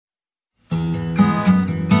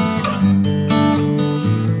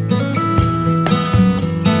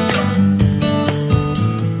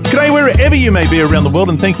wherever you may be around the world,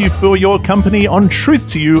 and thank you for your company on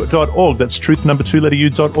truth2u.org. That's truth number 2 letter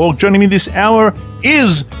u.org. Joining me this hour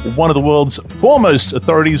is one of the world's foremost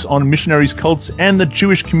authorities on missionaries, cults, and the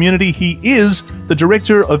Jewish community. He is the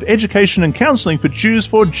Director of Education and Counseling for Jews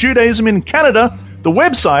for Judaism in Canada. The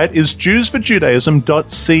website is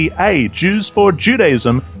jewsforjudaism.ca,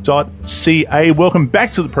 jewsforjudaism.ca. Welcome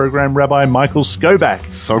back to the program, Rabbi Michael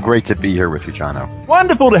Skoback. So great to be here with you, Jono.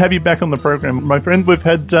 Wonderful to have you back on the program, my friend. We've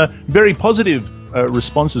had very positive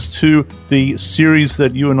responses to the series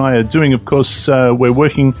that you and I are doing. Of course, we're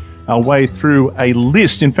working our way through a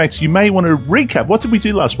list. In fact, you may want to recap. What did we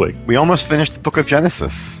do last week? We almost finished the book of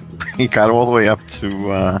Genesis. We got all the way up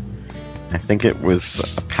to... I think it was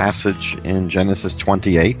a passage in Genesis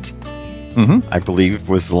 28, I believe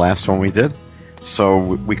was the last one we did. So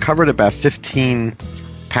we covered about 15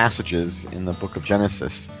 passages in the book of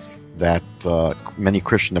Genesis that many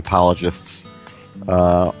Christian apologists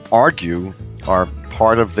argue are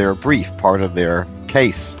part of their brief, part of their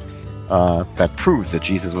case that proves that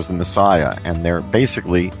Jesus was the Messiah. And they're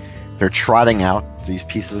trotting out these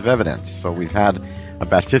pieces of evidence. So we've had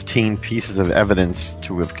about 15 pieces of evidence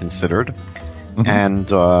to have considered. And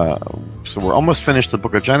so we're almost finished the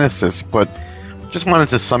book of Genesis, but just wanted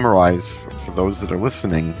to summarize for those that are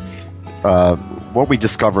listening what we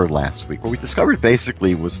discovered last week. What we discovered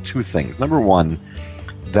basically was two things. Number one,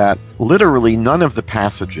 that literally none of the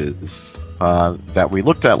passages that we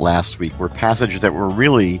looked at last week were passages that were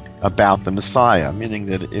really about the Messiah, meaning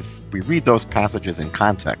that if we read those passages in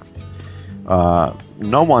context,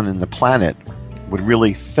 no one in the planet would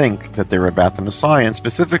really think that they were about the Messiah, and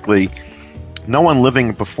specifically, no one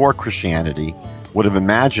living before Christianity would have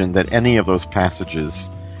imagined that any of those passages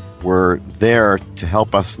were there to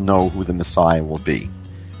help us know who the Messiah will be.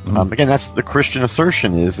 Again, that's the Christian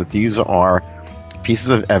assertion, is that these are pieces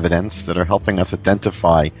of evidence that are helping us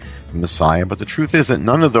identify the Messiah, but the truth is that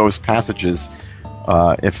none of those passages,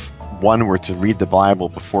 if one were to read the Bible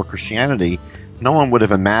before Christianity, no one would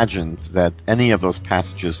have imagined that any of those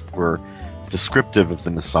passages were descriptive of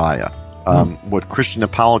the Messiah. What Christian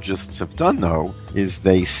apologists have done, though, is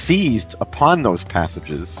they seized upon those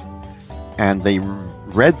passages and they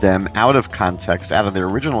read them out of context, out of their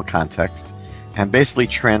original context, and basically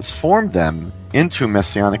transformed them into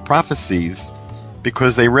Messianic prophecies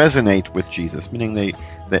because they resonate with Jesus, meaning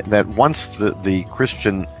that once the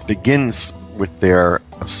Christian begins with their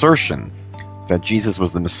assertion that Jesus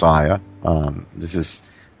was the Messiah, this is,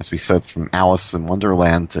 as we said, from Alice in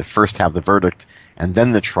Wonderland, to first have the verdict and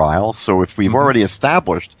then the trial. So if we've already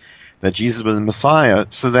established that Jesus was the Messiah,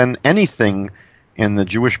 so then anything in the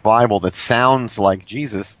Jewish Bible that sounds like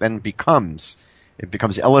Jesus then becomes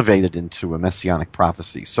elevated into a Messianic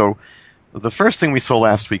prophecy. So the first thing we saw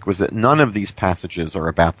last week was that none of these passages are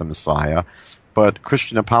about the Messiah, but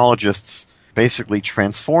Christian apologists basically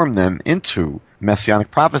transform them into Messianic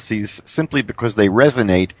prophecies simply because they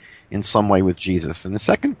resonate in some way with Jesus. And the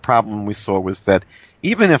second problem we saw was that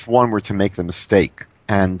even if one were to make the mistake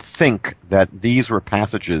and think that these were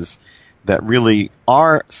passages that really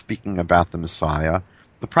are speaking about the Messiah,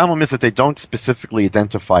 the problem is that they don't specifically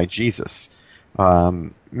identify Jesus,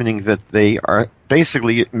 meaning that they are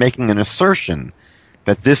basically making an assertion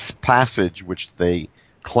that this passage, which they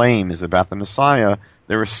claim is about the Messiah,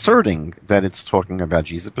 they're asserting that it's talking about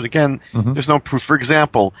Jesus. But again, there's no proof. For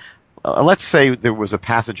example, let's say there was a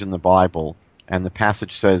passage in the Bible, and the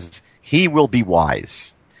passage says, "He will be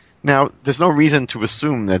wise." Now, there's no reason to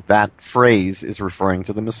assume that that phrase is referring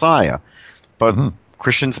to the Messiah. But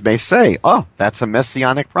Christians may say, oh, that's a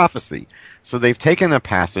Messianic prophecy. So they've taken a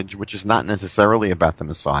passage which is not necessarily about the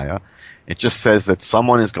Messiah. It just says that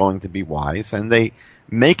someone is going to be wise, and they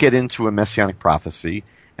make it into a Messianic prophecy.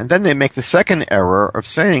 And then they make the second error of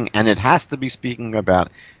saying, and it has to be speaking about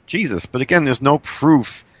Jesus. But again, there's no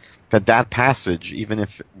proof that that passage, even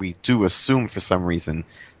if we do assume for some reason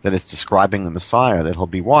that it's describing the Messiah, that he'll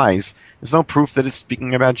be wise, there's no proof that it's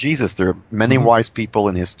speaking about Jesus. There are many wise people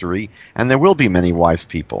in history, and there will be many wise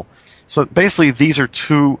people. So basically, these are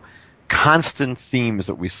two constant themes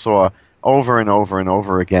that we saw over and over and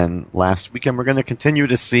over again last week, and we're going to continue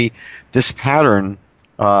to see this pattern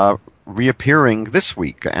reappearing this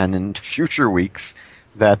week and in future weeks,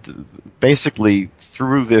 that basically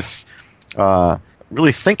through this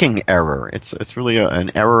really thinking error, it's really an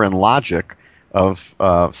error in logic of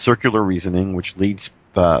circular reasoning, which leads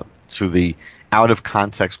to the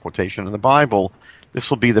out-of-context quotation in the Bible. This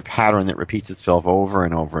will be the pattern that repeats itself over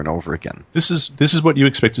and over and over again. This is what you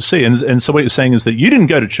expect to see. And so what you're saying is that you didn't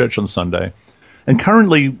go to church on Sunday. And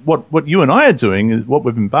currently what you and I are doing, is what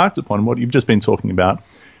we've embarked upon, what you've just been talking about,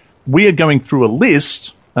 we are going through a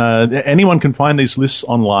list. Anyone can find these lists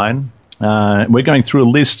online. We're going through a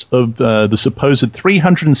list of the supposed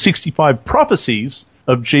 365 prophecies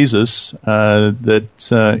of Jesus that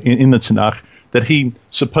in the Tanakh that he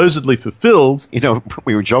supposedly fulfilled. You know,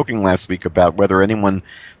 we were joking last week about whether anyone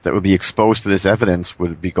that would be exposed to this evidence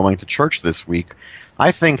would be going to church this week.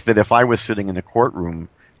 I think that if I was sitting in a courtroom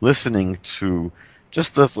listening to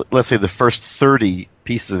just let's say the first 30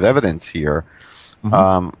 pieces of evidence here,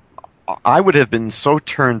 I would have been so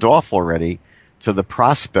turned off already to the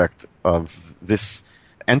prospect of this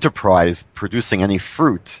enterprise producing any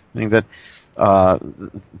fruit. I mean that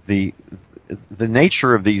the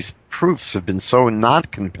nature of these proofs have been so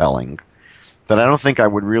not compelling that I don't think I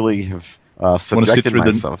would really have subjected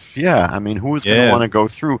myself. Yeah, I mean, who's going to want to go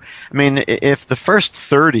through? I mean, if the first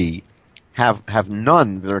 30 have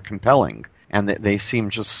none that are compelling, and they seem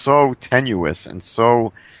just so tenuous and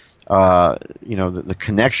so, the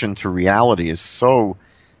connection to reality is so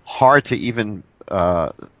hard to even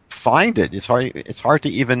find it. It's hard to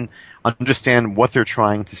even understand what they're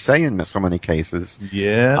trying to say in so many cases.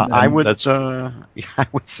 Yeah, I would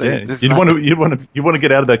say this. You want to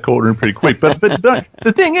get out of that courtroom pretty quick. But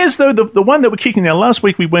the thing is, though, the one that we're kicking now. Last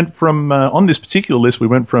week we went from on this particular list, we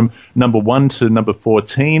went from number 1 to number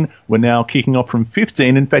 14. We're now kicking off from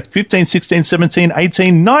 15. In fact, 15, 16, 17,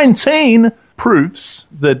 18, 19 proofs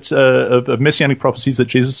that of Messianic prophecies that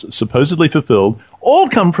Jesus supposedly fulfilled all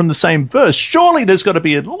come from the same verse. Surely there's got to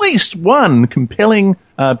be at least one compelling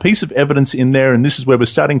piece of evidence in there, and this is where we're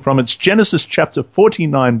starting from. It's Genesis chapter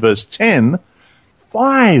 49, verse 10.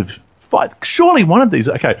 Five. Surely one of these.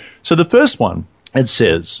 Okay, so the first one, it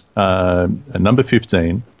says, number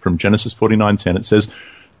 15 from Genesis 49:10, it says,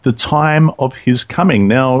 the time of his coming.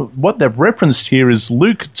 Now, what they've referenced here is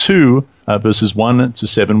Luke 2, verses 1 to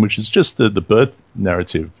 7, which is just the birth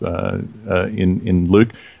narrative in Luke.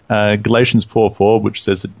 Galatians 4:4, which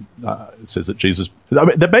says that Jesus. I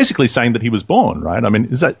mean, they're basically saying that he was born, right? I mean,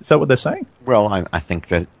 is that what they're saying? Well, I think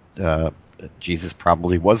that Jesus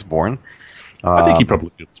probably was born. I think he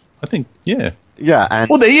probably was. I think, yeah. Yeah, and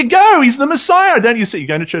well, there you go. He's the Messiah, don't you see? You're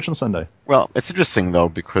going to church on Sunday. Well, it's interesting though,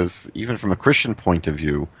 because even from a Christian point of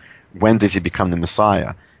view, when does he become the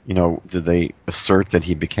Messiah? You know, did they assert that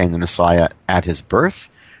he became the Messiah at his birth,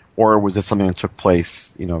 or was it something that took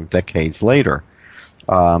place, decades later?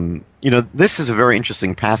 This is a very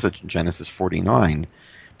interesting passage in Genesis 49,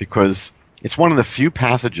 because it's one of the few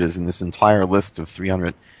passages in this entire list of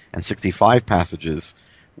 365 passages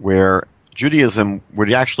where Judaism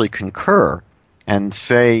would actually concur and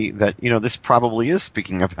say that, this probably is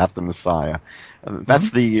speaking about the Messiah. That's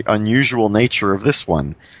the unusual nature of this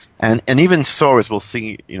one. And even so, as we'll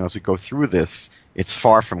see, as we go through this, it's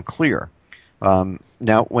far from clear.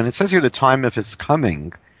 Now, when it says here the time of his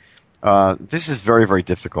coming, this is very, very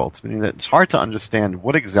difficult. I mean, it's hard to understand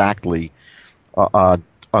what exactly are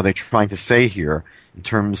they trying to say here in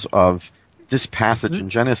terms of this passage in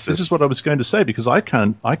Genesis. This is what I was going to say, because I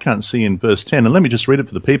can't see in verse 10. And let me just read it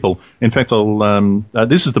for the people. In fact,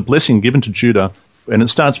 this is the blessing given to Judah, and it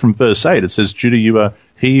starts from verse 8. It says, Judah, you are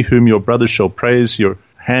he whom your brothers shall praise. Your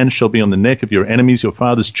hand shall be on the neck of your enemies. Your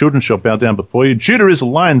father's children shall bow down before you. Judah is a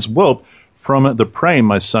lion's whelp. From the prey,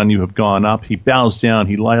 my son, you have gone up. He bows down.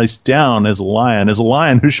 He lies down as a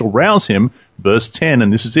lion who shall rouse him. Verse 10,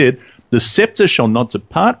 and this is it. The scepter shall not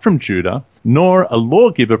depart from Judah, nor a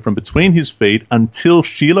lawgiver from between his feet, until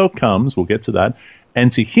Shiloh comes. We'll get to that.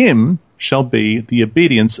 And to him shall be the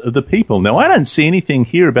obedience of the people. Now, I don't see anything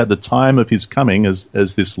here about the time of his coming, as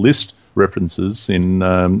this list references in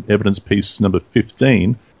evidence piece number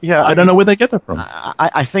 15. Yeah, I don't know where they get that from.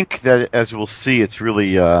 I think that, as we'll see, it's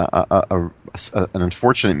really an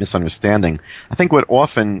unfortunate misunderstanding. I think what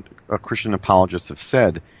often Christian apologists have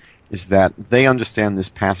said is that they understand this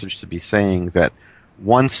passage to be saying that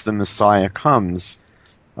once the Messiah comes,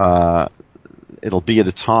 it'll be at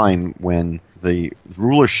a time when the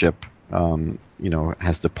rulership,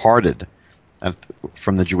 has departed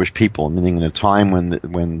from the Jewish people, meaning in a time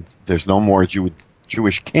when there's no more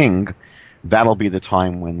Jewish king. That'll be the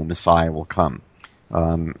time when the Messiah will come.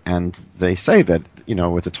 And they say that,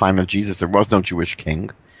 at the time of Jesus, there was no Jewish king.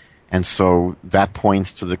 And so that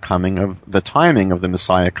points to the timing of the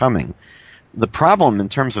Messiah coming. The problem in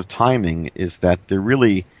terms of timing is that there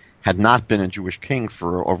really had not been a Jewish king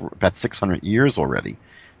for over about 600 years already.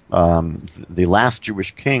 The last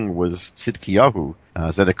Jewish king was Tzidkiyahu,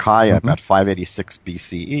 Zedekiah, about 586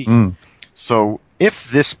 BCE. So if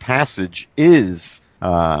this passage is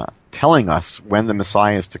telling us when the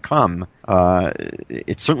Messiah is to come,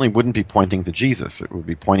 it certainly wouldn't be pointing to Jesus. It would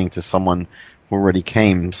be pointing to someone who already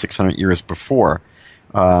came 600 years before.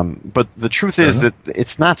 But the truth is that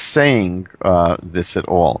it's not saying this at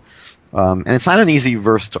all. And it's not an easy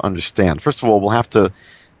verse to understand. First of all, we'll have to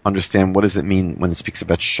understand what does it mean when it speaks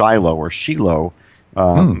about Shiloh or Shiloh.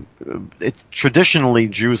 It's traditionally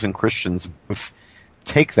Jews and Christians both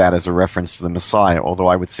take that as a reference to the Messiah, although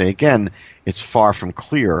I would say, again, it's far from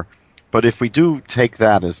clear. But if we do take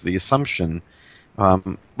that as the assumption,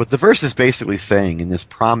 what the verse is basically saying in this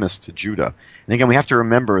promise to Judah, and again, we have to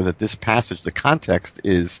remember that this passage, the context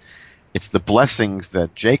is, it's the blessings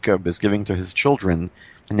that Jacob is giving to his children,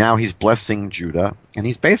 and now he's blessing Judah, and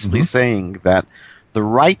he's basically saying that the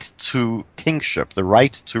right to kingship, the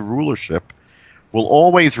right to rulership, will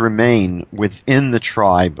always remain within the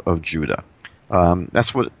tribe of Judah.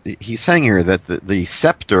 That's what he's saying here, that the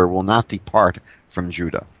scepter will not depart from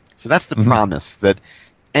Judah. So that's the promise, that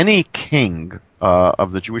any king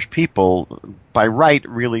of the Jewish people, by right,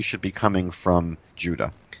 really should be coming from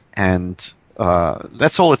Judah. And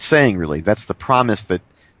that's all it's saying, really. That's the promise that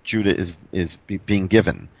Judah is being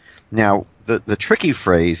given. Now, the tricky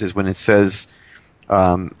phrase is when it says,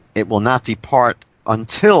 it will not depart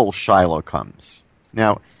until Shiloh comes.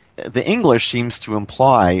 Now, the English seems to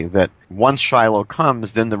imply that once Shiloh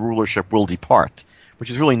comes, then the rulership will depart, which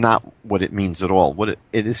is really not what it means at all. What it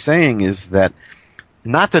is saying is that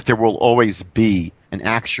not that there will always be an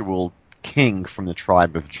actual king from the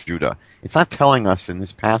tribe of Judah. It's not telling us in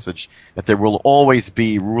this passage that there will always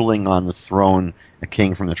be ruling on the throne a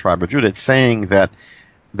king from the tribe of Judah. It's saying that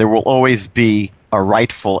there will always be a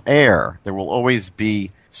rightful heir. There will always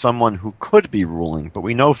be someone who could be ruling. But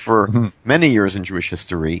we know for many years in Jewish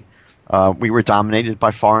history, we were dominated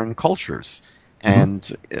by foreign cultures.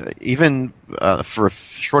 And even for a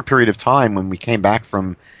short period of time when we came back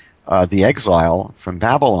from the exile from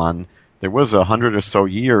Babylon, there was 100 or so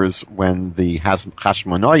years when the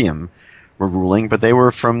Hashmonaim were ruling, but they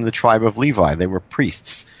were from the tribe of Levi. They were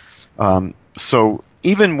priests. So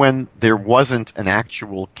even when there wasn't an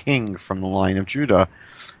actual king from the line of Judah,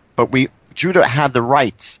 but Judah had the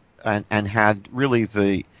rights and had really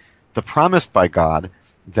the promise by God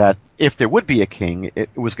that if there would be a king, it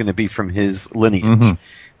was going to be from his lineage.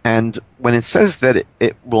 And when it says that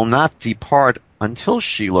it will not depart until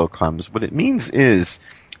Shiloh comes, what it means is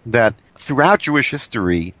that throughout Jewish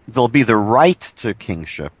history, there'll be the right to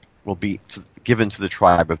kingship will be given to the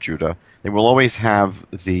tribe of Judah. They will always have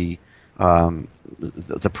the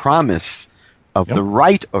promise of the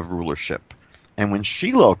right of rulership. And when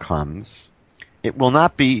Shiloh comes, it will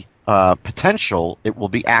not be potential, it will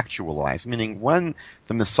be actualized. Meaning when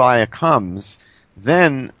the Messiah comes,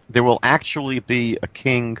 then there will actually be a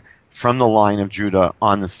king from the line of Judah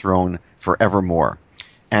on the throne forevermore.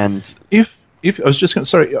 And if I was going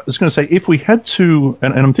to say, if we had to,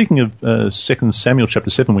 and I'm thinking of 2 Samuel chapter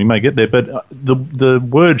 7, we may get there, but the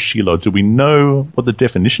word Shiloh, do we know what the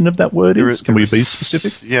definition of that word is? Can we be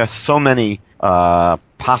specific? Yes, so many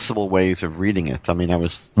possible ways of reading it. I mean, I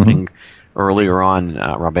was thinking earlier on,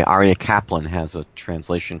 Rabbi Aryeh Kaplan has a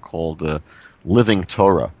translation called the Living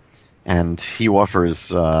Torah, and he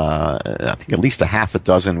offers, I think, at least a half a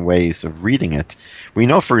dozen ways of reading it. We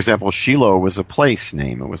know, for example, Shiloh was a place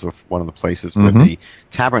name. It was one of the places where the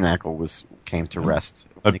tabernacle came to rest.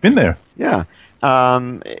 I've been there. Yeah.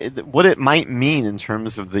 What it might mean in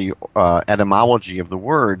terms of the etymology of the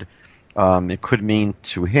word, it could mean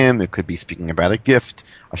to him. It could be speaking about a gift.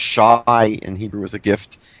 A shai in Hebrew is a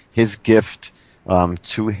gift. His gift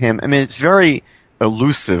to him. I mean, it's very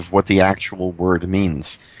elusive what the actual word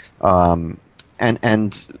means. And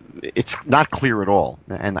it's not clear at all.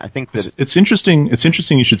 And I think that it's interesting. It's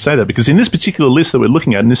interesting you should say that, because in this particular list that we're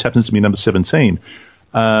looking at, and this happens to be number 17,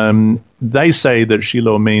 they say that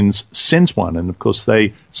Shiloh means sent one, and of course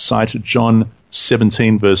they cite John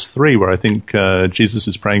 17 verse 3, where I think Jesus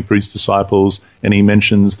is praying for his disciples, and he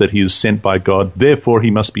mentions that he is sent by God. Therefore,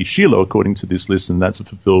 he must be Shiloh according to this list, and that's a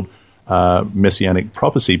fulfilled Messianic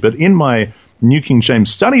prophecy. But in my New King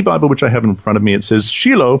James Study Bible, which I have in front of me, it says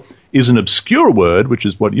Shiloh is an obscure word, which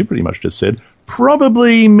is what you pretty much just said,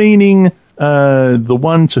 probably meaning the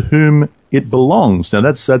one to whom it belongs. Now,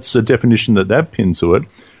 that's a definition that they've pinned to it.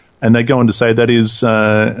 And they go on to say that is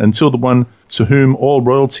until the one to whom all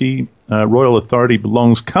royal authority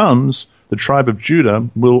belongs comes, the tribe of Judah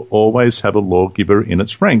will always have a lawgiver in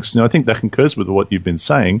its ranks. Now, I think that concurs with what you've been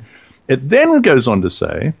saying. It then goes on to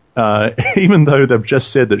say, even though they've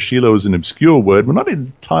just said that Shiloh is an obscure word, we're not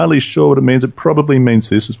entirely sure what it means. It probably means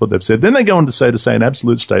this, is what they've said. Then they go on to say an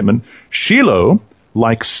absolute statement, Shiloh,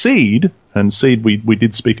 like seed, and seed we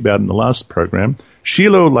did speak about in the last program,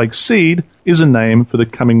 Shiloh, like seed, is a name for the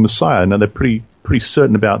coming Messiah. Now, they're pretty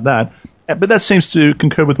certain about that. But that seems to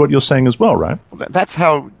concur with what you're saying as well, right? That's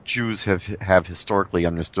how Jews have historically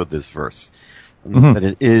understood this verse. That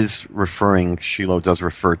it is referring, Shiloh does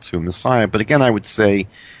refer to Messiah, but again, I would say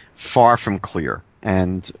far from clear.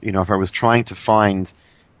 And, if I was trying to find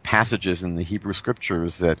passages in the Hebrew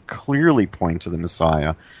scriptures that clearly point to the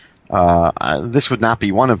Messiah, this would not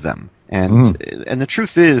be one of them. And the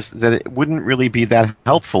truth is that it wouldn't really be that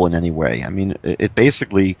helpful in any way. I mean, it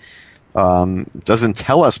basically doesn't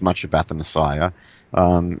tell us much about the Messiah.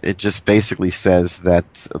 It just basically says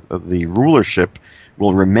that the rulership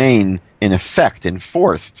will remain in effect,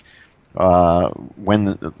 enforced, when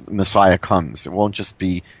the Messiah comes. It won't just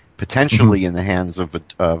be potentially in the hands of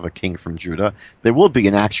a king from Judah. There will be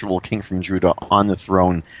an actual king from Judah on the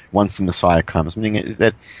throne once the Messiah comes, meaning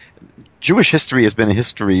that Jewish history has been a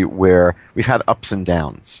history where we've had ups and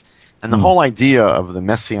downs. And the whole idea of the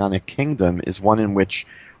Messianic kingdom is one in which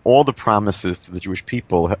all the promises to the Jewish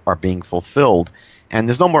people are being fulfilled, and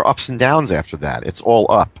there's no more ups and downs after that. It's all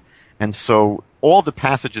up. And so all the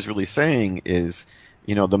passage is really saying is,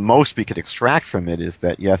 the most we could extract from it is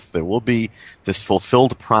that, yes, there will be this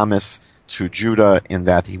fulfilled promise to Judah in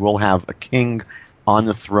that he will have a king on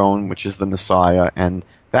the throne, which is the Messiah, and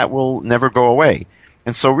that will never go away.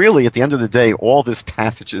 And so really, at the end of the day, all this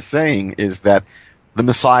passage is saying is that the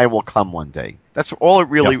Messiah will come one day. That's all it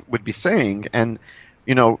really would be saying. And,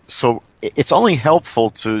 so it's only helpful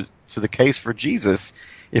to the case for Jesus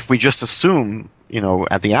if we just assume,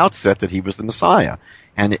 at the outset that he was the Messiah.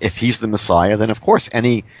 And if he's the Messiah, then of course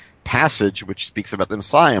any passage which speaks about the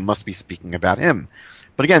Messiah must be speaking about him.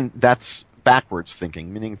 But again, that's backwards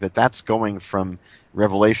thinking, meaning that that's going from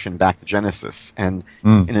Revelation back to Genesis. And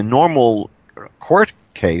in a normal court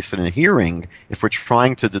case, in a hearing, if we're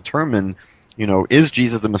trying to determine, is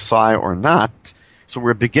Jesus the Messiah or not, so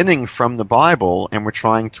we're beginning from the Bible and we're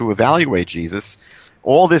trying to evaluate Jesus.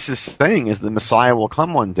 All this is saying is the Messiah will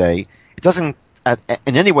come one day. It doesn't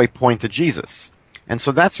in any way point to Jesus. And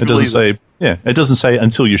so that's really... It doesn't say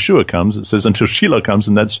until Yeshua comes. It says until Shiloh comes,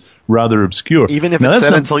 and that's rather obscure. Even if it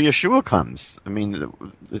said until Yeshua comes. I mean,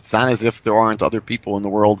 it's not as if there aren't other people in the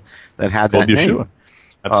world that had that Yeshua. name.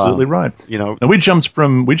 Absolutely right. Now we jumped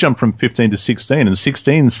from 15 to 16, and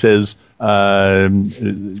 16 says,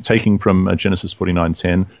 taking from Genesis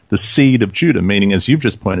 49:10, the seed of Judah, meaning, as you've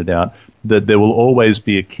just pointed out, that there will always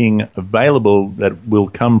be a king available that will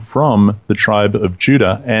come from the tribe of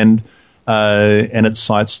Judah, and it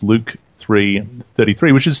cites Luke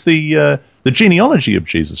 3:33, which is the genealogy of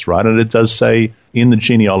Jesus, right? And it does say in the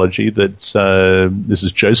genealogy that this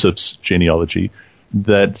is Joseph's genealogy,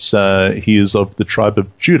 that he is of the tribe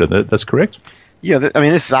of Judah. That's correct? Yeah, this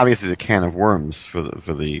is obviously a can of worms for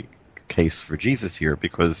the case for Jesus here,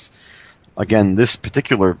 because, again, this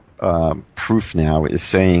particular proof now is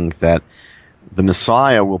saying that the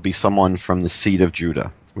Messiah will be someone from the seed of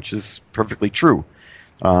Judah, which is perfectly true.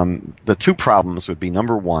 The two problems would be,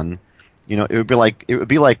 number one, it would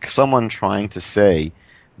be like someone trying to say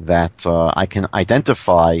that I can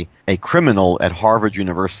identify a criminal at Harvard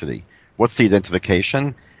University. What's the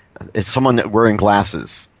identification? It's someone that wearing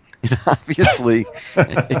glasses. Obviously,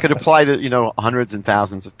 it could apply to hundreds and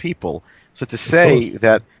thousands of people. So to say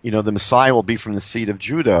that the Messiah will be from the seed of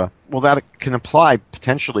Judah, well, that can apply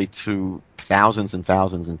potentially to thousands and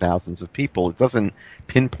thousands and thousands of people. It doesn't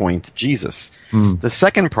pinpoint Jesus. The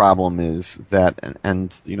second problem is that,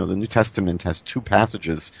 and the New Testament has two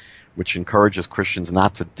passages which encourages Christians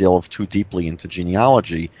not to delve too deeply into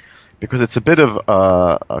genealogy, because it's a bit of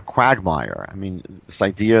a quagmire. I mean, this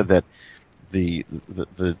idea that the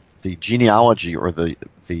genealogy or the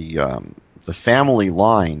family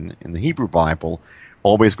line in the Hebrew Bible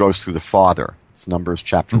always goes through the father. It's Numbers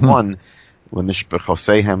chapter 1,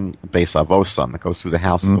 Lemishbechosehem Beis Avosam. It goes through the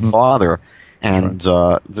house of the father. And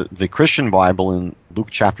the Christian Bible in Luke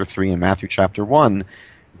chapter 3 and Matthew chapter 1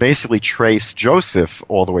 basically trace Joseph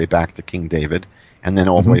all the way back to King David and then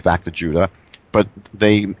all the way back to Judah. But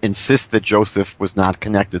they insist that Joseph was not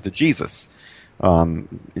connected to Jesus,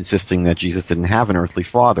 insisting that Jesus didn't have an earthly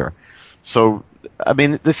father. So, I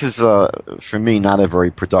mean, this is, for me, not a very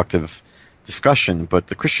productive discussion, but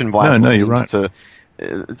the Christian Bible the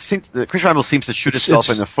Christian Bible seems to shoot itself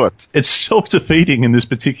in the foot. It's self-defeating in this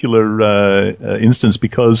particular instance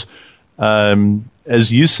because,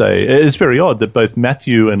 as you say, it's very odd that both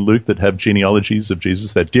Matthew and Luke that have genealogies of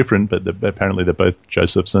Jesus, they're different, but apparently they're both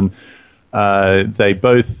Joseph's, and they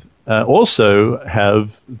both also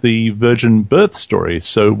have the virgin birth story.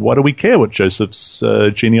 So why do we care what Joseph's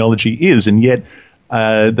genealogy is? And yet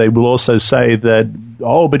they will also say that,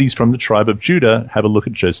 but he's from the tribe of Judah. Have a look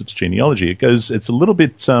at Joseph's genealogy. It's a little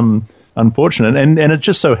bit unfortunate. And it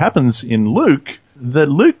just so happens in Luke that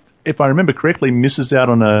Luke if I remember correctly, misses out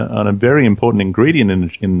on a very important ingredient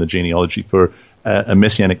in the genealogy for a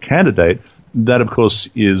messianic candidate. That, of course,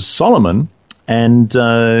 is Solomon. And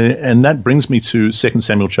that brings me to 2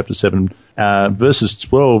 Samuel chapter 7, verses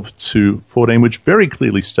 12 to 14, which very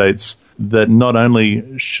clearly states that not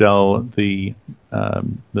only shall the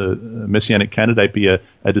messianic candidate be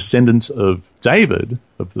a descendant of David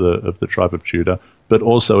of the tribe of Judah, but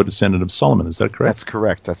also a descendant of Solomon. Is that correct?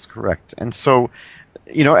 That's correct. And so,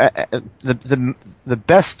 the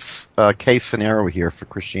best case scenario here for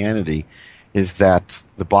Christianity is that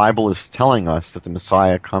the Bible is telling us that the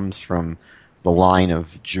Messiah comes from the line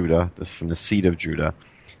of Judah, from the seed of Judah,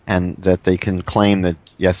 and that they can claim that,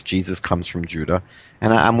 yes, Jesus comes from Judah.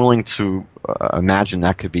 And I'm willing to imagine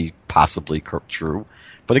that could be possibly true.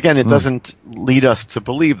 But again, it doesn't lead us to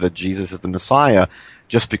believe that Jesus is the Messiah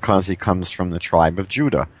just because he comes from the tribe of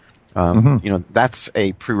Judah. That's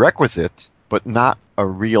a prerequisite, but not a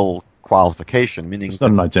real qualification. Meaning it's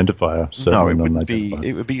not an identifier. No,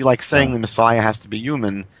 it would be like saying the Messiah has to be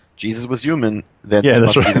human. Jesus was human, then he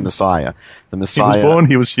must be the Messiah. The Messiah. He was born,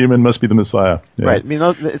 he was human, must be the Messiah. Yeah. Right.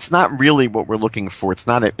 It's not really what we're looking for. It's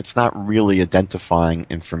not really identifying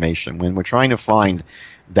information. When we're trying to find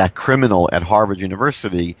that criminal at Harvard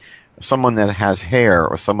University, someone that has hair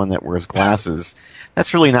or someone that wears glasses,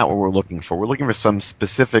 that's really not what we're looking for. We're looking for some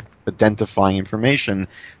specific identifying information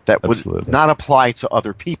that would not apply to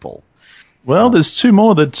other people. Well, there's two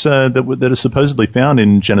more that are supposedly found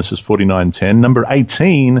in Genesis 49:10. Number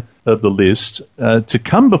 18 of the list, to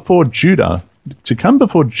come before Judah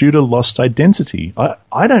lost identity.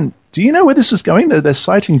 I don't. Do you know where this is going? They're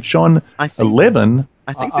citing John 11.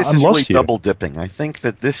 I think this is really double dipping. I think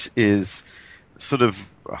that this is sort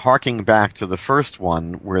of harking back to the first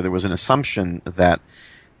one, where there was an assumption that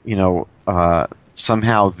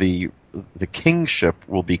somehow the kingship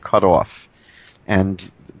will be cut off,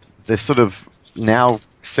 and they're sort of now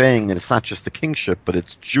saying that it's not just the kingship, but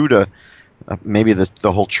it's Judah. Maybe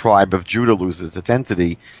the whole tribe of Judah loses its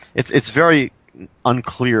entity. It's very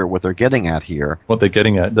unclear what they're getting at here. What they're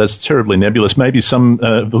getting at, that's terribly nebulous. Maybe some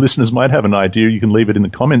of the listeners might have an idea. You can leave it in the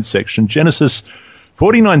comments section. Genesis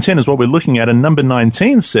 49:10 is what we're looking at, and number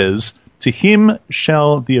 19 says, "To him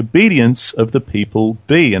shall the obedience of the people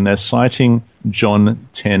be," and they're citing John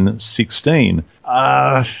 10:16.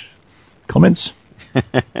 Comments?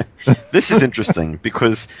 This is interesting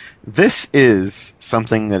because this is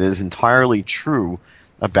something that is entirely true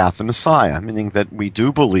about the Messiah, meaning that we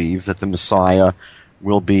do believe that the Messiah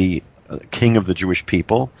will be king of the Jewish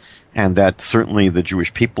people, and that certainly the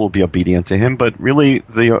Jewish people will be obedient to him. But really,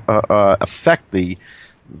 the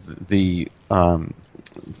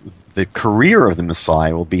career of the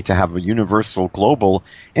Messiah will be to have a universal, global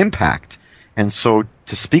impact. And so,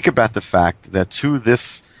 to speak about the fact that to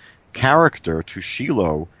this character, to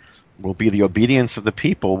Shiloh, will be the obedience of the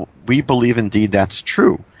people, we believe indeed that's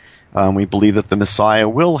true. We believe that the Messiah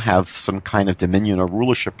will have some kind of dominion or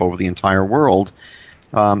rulership over the entire world.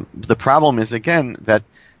 The problem is, again, that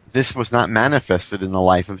this was not manifested in the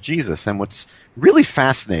life of Jesus. And what's really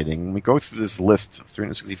fascinating, when we go through this list of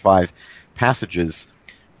 365 passages,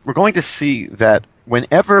 we're going to see that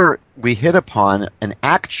whenever we hit upon an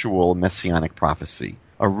actual messianic prophecy,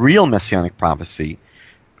 a real messianic prophecy,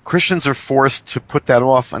 Christians are forced to put that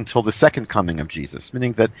off until the second coming of Jesus.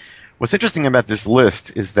 Meaning that what's interesting about this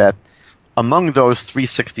list is that among those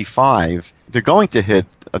 365, they're going to hit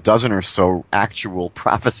a dozen or so actual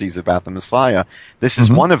prophecies about the Messiah. This is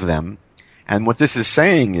one of them. And what this is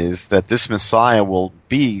saying is that this Messiah will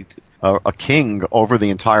be a king over the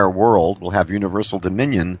entire world, will have universal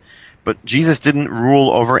dominion. But Jesus didn't rule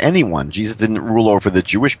over anyone. Jesus didn't rule over the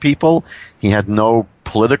Jewish people. He had no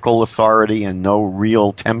political authority and no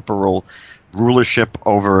real temporal rulership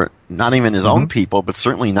over not even his own people, but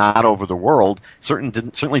certainly not over the world.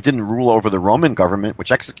 Certainly didn't rule over the Roman government,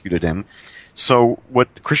 which executed him. So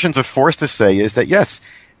what Christians are forced to say is that, yes,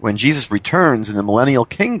 when Jesus returns in the millennial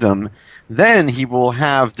kingdom, then he will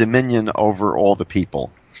have dominion over all the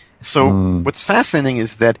people. So what's fascinating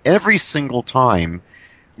is that every single time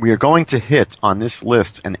we are going to hit on this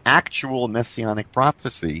list an actual messianic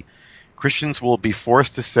prophecy, Christians will be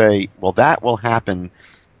forced to say, well, that will happen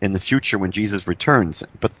in the future when Jesus returns.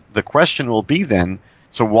 But the question will be then,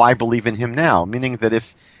 so why believe in him now? Meaning that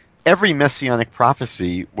if every messianic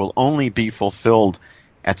prophecy will only be fulfilled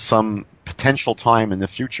at some potential time in the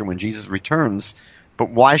future when Jesus returns, but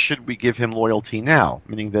why should we give him loyalty now?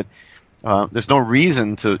 Meaning that there's no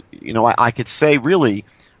reason to, I could say really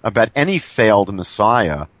about any failed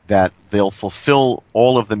Messiah that they'll fulfill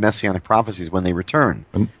all of the messianic prophecies when they return.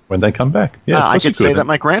 When they come back. Yeah, I could say that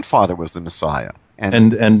my grandfather was the Messiah.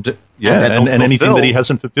 And Yeah, and anything that he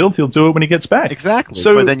hasn't fulfilled, he'll do it when he gets back. Exactly.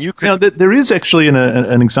 So but then you could... there is actually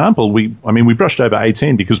an example. We brushed over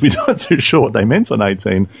 18 because we're not too sure what they meant on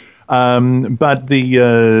 18. But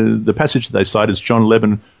the passage that they cite is John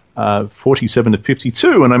 11, 47 to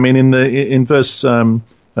 52. And I mean, in verse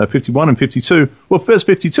 51 and 52, well, verse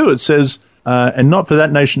 52, it says, and not for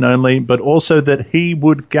that nation only, but also that he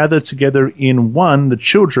would gather together in one the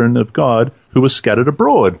children of God who were scattered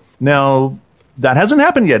abroad. Now, that hasn't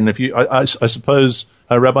happened yet, and if I suppose,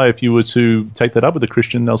 Rabbi, if you were to take that up with a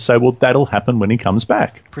Christian, they'll say, well, that'll happen when he comes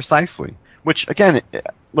back. Precisely. Which, again,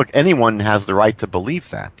 look, anyone has the right to believe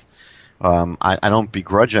that. I don't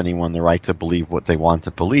begrudge anyone the right to believe what they want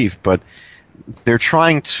to believe, but they're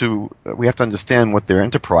trying to, we have to understand what their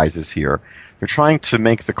enterprise is here. They're trying to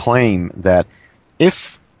make the claim that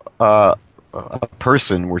if a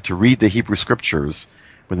person were to read the Hebrew Scriptures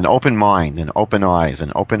with an open mind and open eyes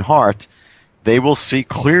and open heart, they will see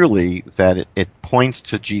clearly that it points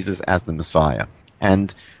to Jesus as the Messiah.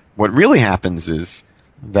 And what really happens is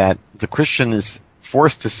that the Christian is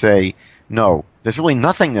forced to say, no, there's really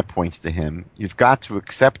nothing that points to him. You've got to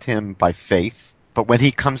accept him by faith. But when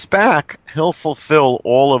he comes back, he'll fulfill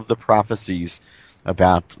all of the prophecies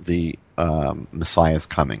about the Messiah's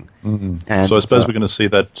coming. Mm-hmm. And so I suppose we're going to see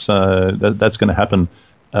that that's going to happen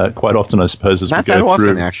quite often, I suppose, as we go through. Not that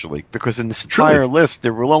often, actually, because in this entire list,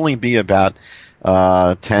 there will only be about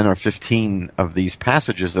 10 or 15 of these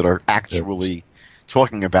passages that are actually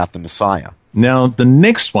talking about the Messiah. Now, the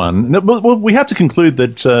next one, well, we have to conclude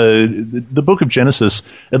that the book of Genesis,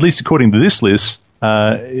 at least according to this list,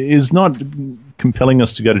 is not compelling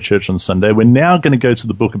us to go to church on Sunday. We're now going to go to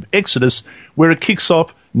the book of Exodus, where it kicks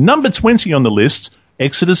off number 20 on the list,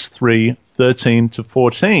 Exodus 3:13 to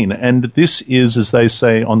 14. And this is, as they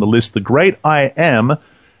say on the list, the great I am.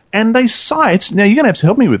 And they cite, now you're going to have to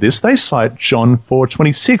help me with this, they cite John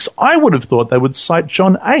 4:26. I would have thought they would cite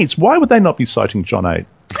John 8. Why would they not be citing John 8?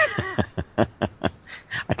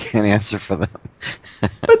 I can't answer for them.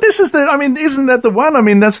 But this is isn't that the one? I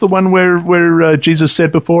mean, that's the one where Jesus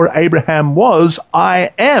said, before Abraham was,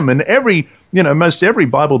 I am. And most every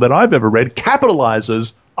Bible that I've ever read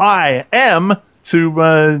capitalizes I am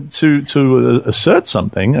to assert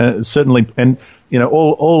something, certainly. And,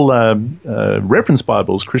 all reference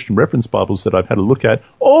Bibles, Christian reference Bibles that I've had a look at,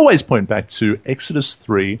 always point back to Exodus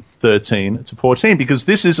 3:13 to 14, because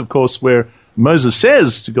this is, of course, where Moses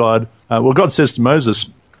says to God, God says to Moses,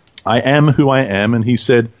 I am who I am, and he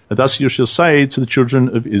said, thus you shall say to the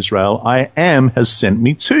children of Israel, I am has sent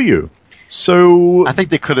me to you. So I think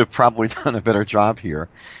they could have probably done a better job here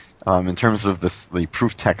in terms of the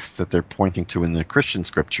proof text that they're pointing to in the Christian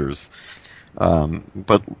scriptures.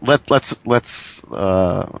 But let's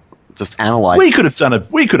just analyze. We could have done a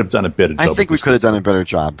better job. I think we could have done a better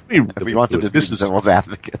job if we wanted to be the devil's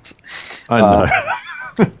advocate. I know.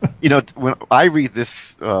 When I read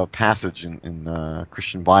this passage in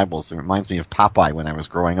Christian Bibles, it reminds me of Popeye when I was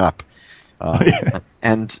growing up.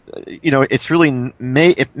 And it's really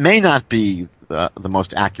it may not be the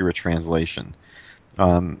most accurate translation.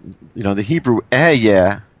 The Hebrew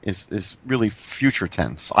is really future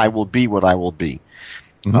tense. I will be what I will be.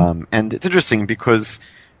 Mm-hmm. And it's interesting because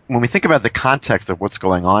when we think about the context of what's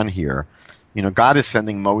going on here, God is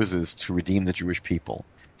sending Moses to redeem the Jewish people.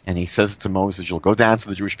 And he says to Moses, you'll go down to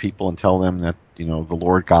the Jewish people and tell them that, the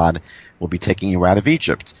Lord God will be taking you out of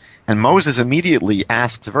Egypt. And Moses immediately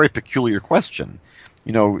asks a very peculiar question.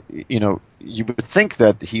 You would think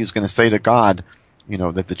that he was going to say to God,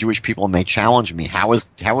 that the Jewish people may challenge me. How is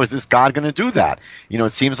this God going to do that?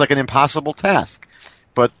 It seems like an impossible task.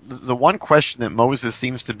 But the one question that Moses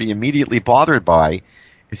seems to be immediately bothered by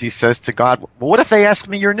is he says to God, well, what if they ask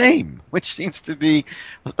me your name? Which seems to be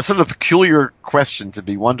a sort of peculiar question to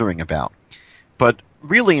be wondering about. But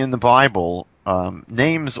really in the Bible,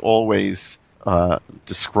 names always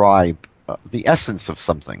describe the essence of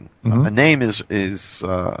something. Mm-hmm. A name is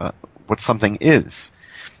what something is.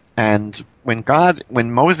 And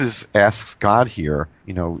when Moses asks God here,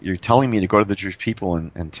 you're telling me to go to the Jewish people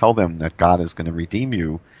and tell them that God is going to redeem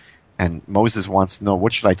you, and Moses wants to know,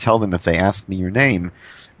 what should I tell them if they ask me your name?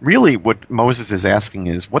 Really, what Moses is asking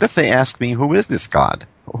is, what if they ask me, who is this God?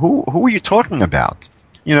 Who are you talking about?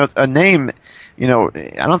 A name, I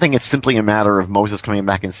don't think it's simply a matter of Moses coming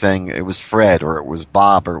back and saying it was Fred or it was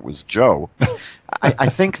Bob or it was Joe. I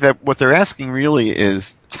think that what they're asking really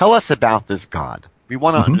is, tell us about this God. We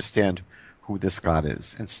want to understand who this God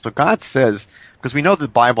is. And so God says, because we know the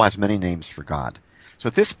Bible has many names for God. So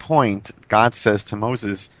at this point, God says to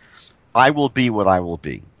Moses, I will be what I will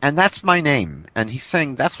be. And that's my name. And he's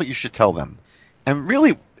saying that's what you should tell them. And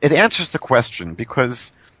really, it answers the question,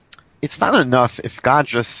 because it's not enough if God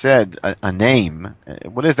just said a name.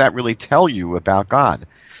 What does that really tell you about God?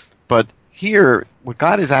 But here, what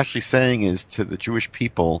God is actually saying is to the Jewish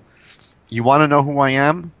people, you want to know who I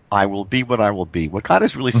am? I will be what I will be. What God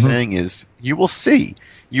is really saying is, you will see.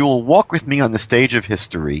 You will walk with me on the stage of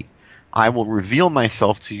history. I will reveal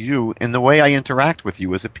myself to you in the way I interact with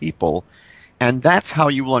you as a people. And that's how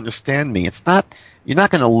you will understand me. You're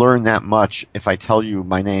not going to learn that much if I tell you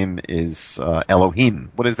my name is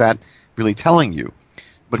Elohim. What is that really telling you?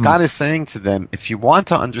 But God is saying to them, if you want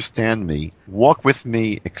to understand me, walk with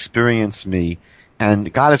me, experience me.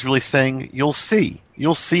 And God is really saying, you'll see.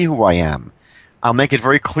 You'll see who I am. I'll make it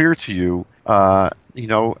very clear to you,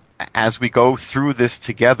 as we go through this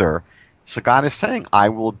together. So God is saying, I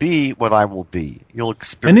will be what I will be. You'll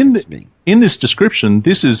experience me. In this description,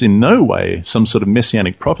 this is in no way some sort of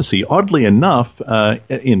messianic prophecy. Oddly enough,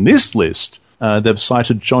 in this list, they've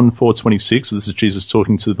cited John 4:26. This is Jesus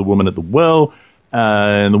talking to the woman at the well.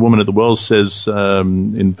 And the woman at the well says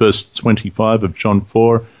in verse 25 of John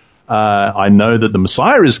 4, I know that the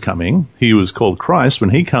Messiah is coming. He who is called Christ. When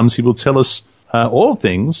he comes, he will tell us all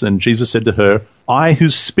things. And Jesus said to her, I who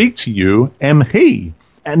speak to you am he.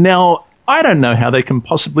 And now, I don't know how they can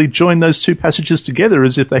possibly join those two passages together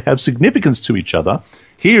as if they have significance to each other.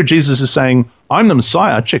 Here, Jesus is saying, I'm the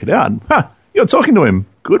Messiah. Check it out. You're talking to him.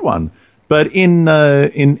 Good one. But in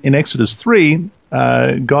Exodus 3,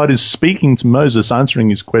 God is speaking to Moses, answering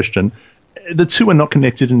his question. The two are not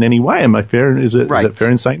connected in any way. Am I fair? Is that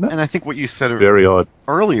fair in saying that? And I think what you said very odd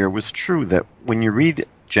earlier was true, that when you read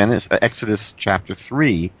Exodus chapter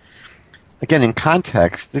 3, again, in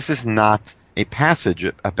context, this is not a passage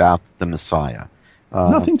about the Messiah.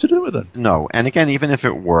 Nothing to do with it. No. And again, even if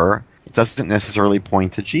it were, it doesn't necessarily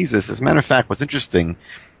point to Jesus. As a matter of fact, what's interesting,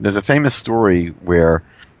 there's a famous story where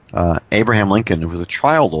Abraham Lincoln, who was a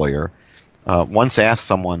trial lawyer, once asked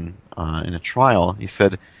someone in a trial, he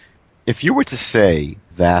said, if you were to say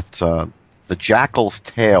that the jackal's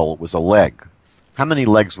tail was a leg, how many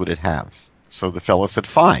legs would it have? So the fellow said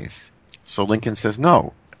 5. So Lincoln says,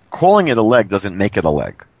 no, calling it a leg doesn't make it a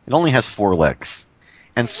leg. It only has 4 legs.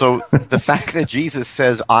 And so the fact that Jesus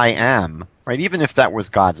says, I am, right, even if that was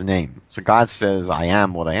God's name. So God says, I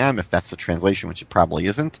am what I am, if that's the translation, which it probably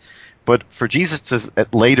isn't. But for Jesus to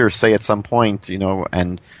later say at some point,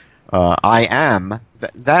 and I am,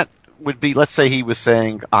 that would be, let's say he was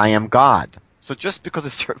saying, I am God. So just because a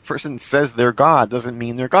certain person says they're God doesn't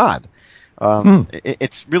mean they're God.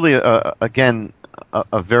 It's really, again,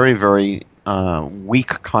 a very, very weak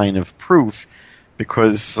kind of proof,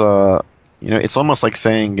 because it's almost like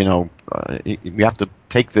saying, we have to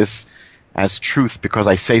take this as truth because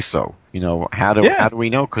I say so. How do we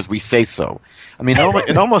know? Because we say so. I mean,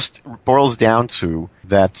 it almost boils down to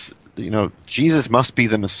that. Jesus must be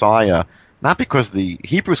the Messiah, not because the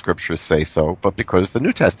Hebrew scriptures say so, but because the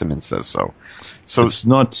New Testament says so. So it's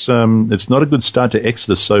not a good start to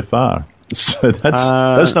Exodus so far. So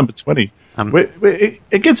that's number 20.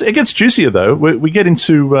 It gets juicier though. We get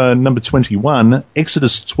into number 21,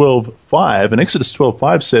 Exodus 12:5, and Exodus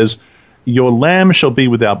 12:5 says, "Your lamb shall be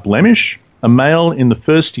without blemish, a male in the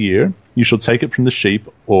first year. You shall take it from the sheep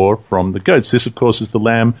or from the goats." This, of course, is the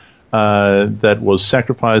lamb that was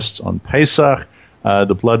sacrificed on Pesach.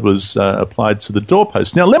 The blood was applied to the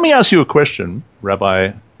doorpost. Now, let me ask you a question,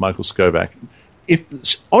 Rabbi Michael Skovac.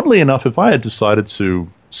 Oddly enough, if I had decided to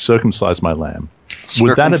circumcise my lamb,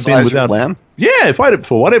 would that have been without lamb? Yeah, if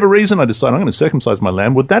for whatever reason I decide I'm going to circumcise my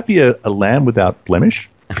lamb, would that be a lamb without blemish?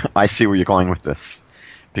 I see where you're going with this,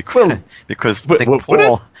 because I think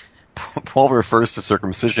Paul refers to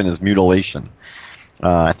circumcision as mutilation.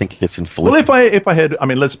 I think it's in Philippians. Well, if I had,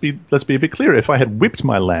 let's be a bit clear. If I had whipped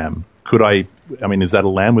my lamb, could I? Is that a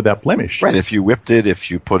lamb without blemish? Right. If you whipped it, if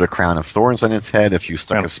you put a crown of thorns on its head, if you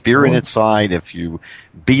stuck a spear in its side, if you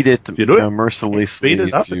beat it, mercilessly,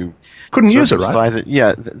 if you couldn't use it, right?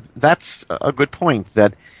 Yeah, that's a good point.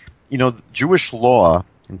 That Jewish law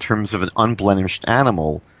in terms of an unblemished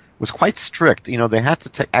animal was quite strict. They had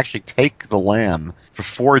to actually take the lamb for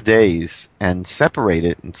 4 days and separate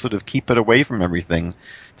it and sort of keep it away from everything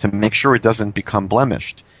to make sure it doesn't become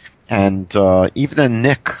blemished. And even a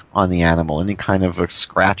nick on the animal, any kind of a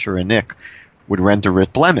scratch or a nick, would render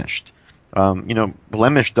it blemished.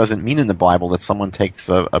 Blemish doesn't mean in the Bible that someone takes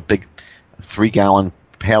a big 3-gallon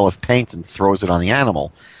pail of paint and throws it on the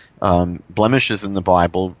animal. Blemishes in the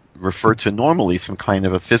Bible refer to normally some kind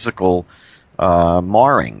of a physical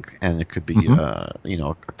marring, and it could be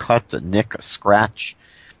a cut, a nick, a scratch.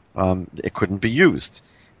 It couldn't be used,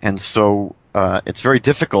 and so it's very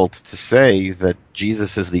difficult to say that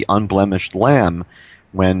Jesus is the unblemished lamb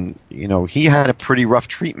when he had a pretty rough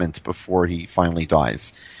treatment before he finally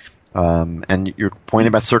dies. And your point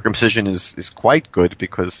about circumcision is quite good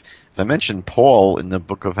because, as I mentioned, Paul in the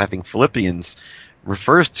book of, I think, Philippians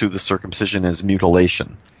refers to the circumcision as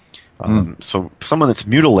mutilation. So someone that's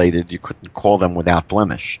mutilated, you couldn't call them without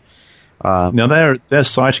blemish. Now they're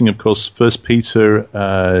citing, of course, 1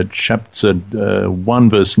 Peter chapter 1,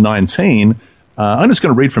 verse 19. I'm just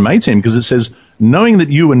going to read from 18 because it says, knowing that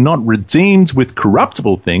you were not redeemed with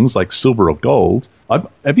corruptible things like silver or gold.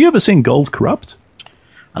 Have you ever seen gold corrupt?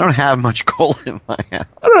 I don't have much gold in my house.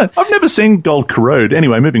 I don't know. I've never seen gold corrode.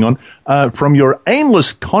 Anyway, moving on. From your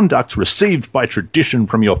aimless conduct received by tradition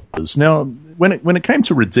from your fathers. Now, when it came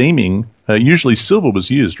to redeeming, usually silver was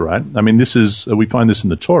used, right? I mean, this is we find this in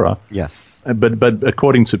the Torah. Yes. But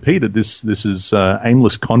according to Peter, this is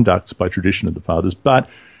aimless conduct by tradition of the fathers. But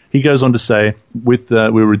he goes on to say,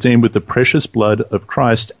 we're redeemed with the precious blood of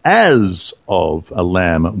Christ as of a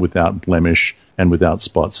lamb without blemish and without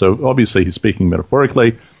spot. So obviously he's speaking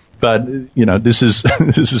metaphorically, but this is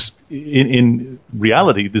in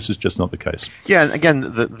reality this is just not the case. Yeah, and again,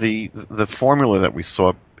 the formula that we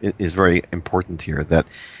saw is very important here. That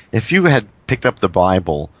if you had picked up the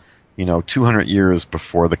Bible, 200 years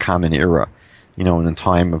before the Common Era, in the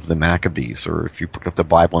time of the Maccabees, or if you picked up the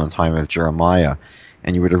Bible in the time of Jeremiah,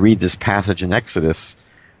 and you were to read this passage in Exodus,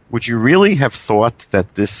 would you really have thought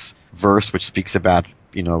that this verse, which speaks about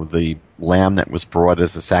the lamb that was brought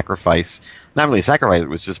as a sacrifice, not really a sacrifice, it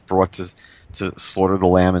was just brought to slaughter the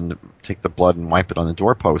lamb and take the blood and wipe it on the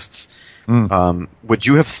doorposts. Would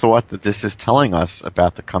you have thought that this is telling us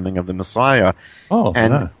about the coming of the Messiah?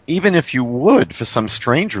 Even if you would, for some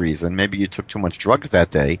strange reason, maybe you took too much drugs that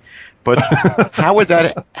day, but how would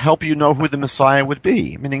that help you know who the Messiah would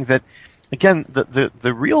be? Meaning that, again,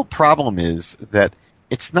 the real problem is that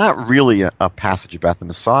it's not really a passage about the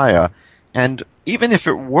Messiah, and even if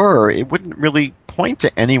it were, it wouldn't really point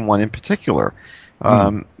to anyone in particular.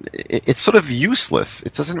 It's sort of useless.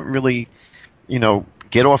 It doesn't really,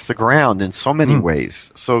 get off the ground in so many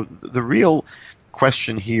ways. So the real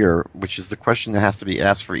question here, which is the question that has to be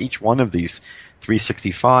asked for each one of these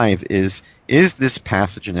 365, is this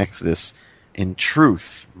passage in Exodus in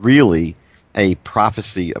truth really a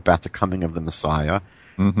prophecy about the coming of the Messiah?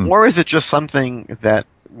 Or is it just something that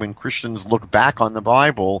when Christians look back on the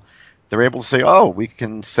Bible, they're able to say, oh, we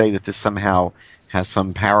can say that this somehow has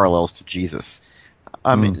some parallels to Jesus?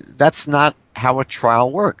 I mean, that's not how a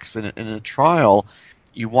trial works. In a trial,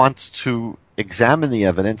 you want to examine the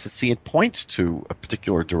evidence and see it points to a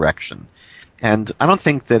particular direction. And I don't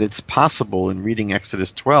think that it's possible in reading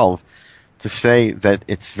Exodus 12 to say that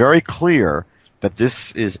it's very clear that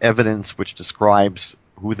this is evidence which describes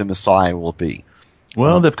who the Messiah will be.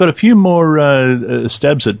 Well, they've got a few more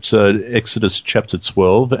stabs at Exodus chapter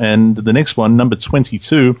 12, and the next one, number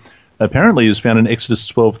 22, apparently is found in Exodus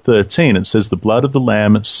 12:13. It says, the blood of the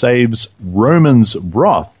lamb saves Romans'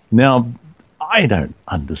 wrath. Now, I don't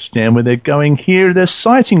understand where they're going here. They're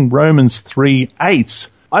citing Romans 3:8.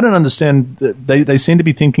 I don't understand. They seem to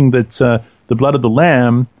be thinking that the blood of the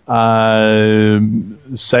lamb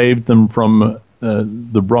saved them from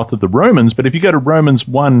the wrath of the Romans. But if you go to Romans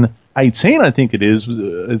 1:18, I think it is,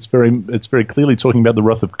 it's very clearly talking about the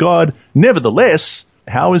wrath of God. Nevertheless,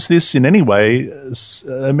 how is this in any way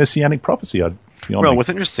a messianic prophecy? Well, what's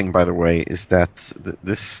interesting, by the way, is that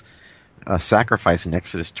this sacrifice in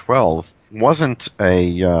Exodus 12 wasn't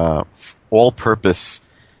a all-purpose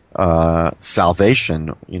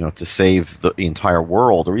salvation, to save the entire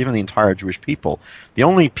world or even the entire Jewish people. The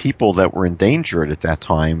only people that were endangered at that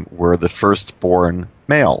time were the firstborn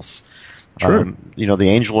males. Sure. The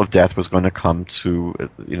angel of death was going to come to,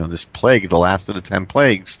 this plague, the last of the 10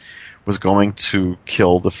 plagues, was going to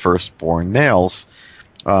kill the firstborn males.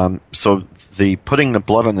 So the putting the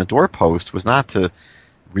blood on the doorpost was not to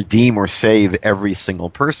redeem or save every single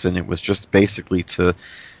person. It was just basically to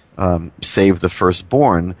save the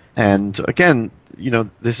firstborn. And again,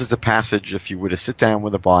 this is a passage, if you were to sit down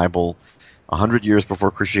with a Bible 100 years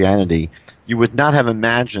before Christianity, you would not have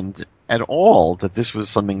imagined at all that this was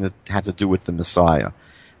something that had to do with the Messiah.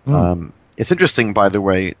 It's interesting, by the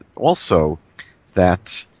way, also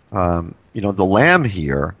that, the lamb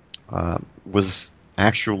here was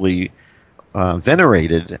actually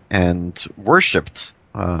venerated and worshipped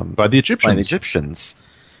by the Egyptians.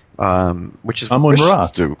 Which is what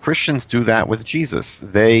Christians do. Christians do that with Jesus.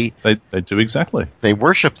 They do exactly. They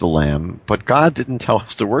worship the lamb, but God didn't tell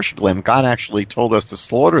us to worship the lamb. God actually told us to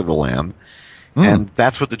slaughter the lamb, and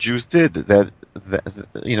that's what the Jews did. That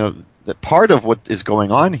part of what is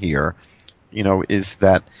going on here, is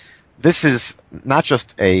that this is not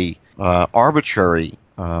just a arbitrary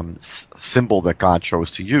symbol that God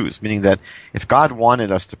chose to use, meaning that if God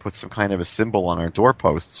wanted us to put some kind of a symbol on our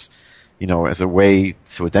doorposts, as a way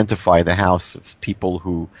to identify the house of people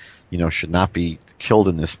who, should not be killed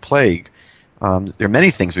in this plague, there are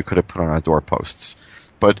many things we could have put on our doorposts.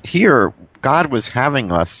 But here, God was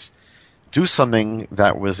having us do something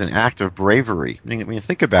that was an act of bravery. Meaning, when you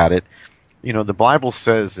think about it, the Bible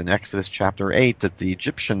says in Exodus chapter 8 that the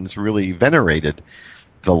Egyptians really venerated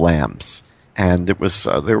the lambs. And it was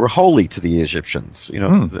they were holy to the Egyptians.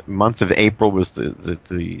 The month of April was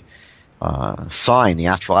the sign. The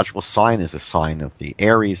astrological sign is the sign of the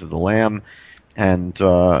Aries, of the lamb. And,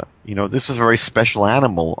 this is a very special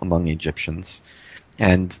animal among the Egyptians.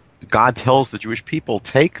 And God tells the Jewish people,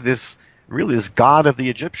 take this God of the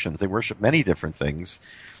Egyptians. They worship many different things.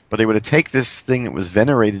 But they would take this thing that was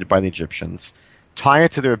venerated by the Egyptians, tie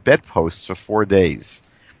it to their bedposts for 4 days.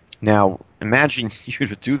 Now, imagine you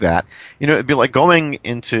to do that. It'd be like going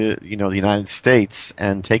into, the United States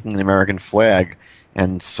and taking an American flag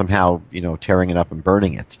and somehow, tearing it up and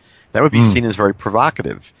burning it. That would be seen as very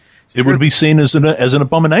provocative. So it would be seen as an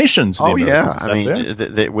abomination to the Americans. Oh, yeah. I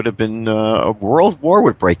mean, it would have been a world war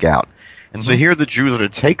would break out. And so here the Jews are to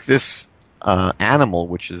take this animal,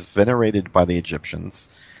 which is venerated by the Egyptians,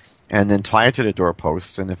 and then tie it to the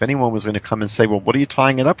doorposts. And if anyone was going to come and say, well, what are you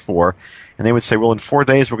tying it up for? And they would say, well, in 4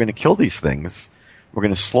 days we're going to kill these things. We're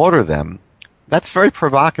going to slaughter them. That's very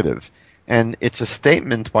provocative. And it's a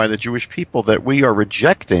statement by the Jewish people that we are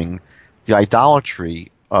rejecting the idolatry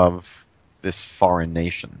of this foreign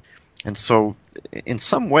nation. And so, in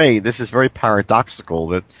some way, this is very paradoxical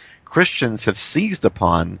that Christians have seized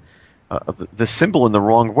upon the symbol in the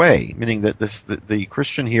wrong way, meaning that the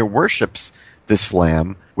Christian here worships this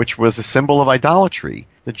lamb, which was a symbol of idolatry.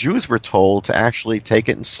 The Jews were told to actually take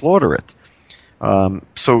it and slaughter it.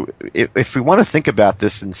 So if we want to think about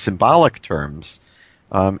this in symbolic terms,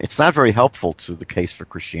 it's not very helpful to the case for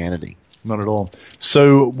Christianity. Not at all.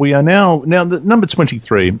 So we are now the number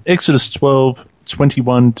 23, Exodus 12,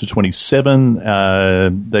 21 to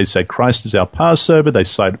 27. They say Christ is our Passover. They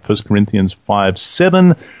cite 1 Corinthians 5,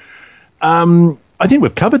 7. I think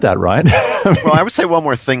we've covered that, right? Well, I would say one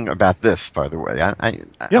more thing about this, by the way.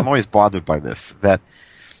 I'm always bothered by this, that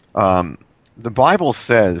the Bible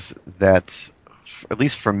says that, at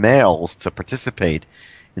least for males to participate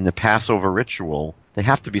in the Passover ritual, they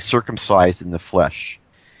have to be circumcised in the flesh.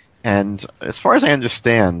 And as far as I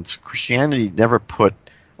understand, Christianity never put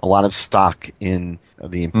a lot of stock in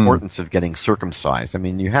the importance of getting circumcised. I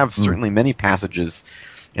mean, you have certainly many passages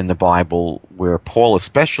in the Bible where Paul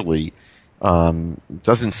especially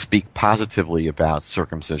doesn't speak positively about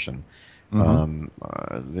circumcision.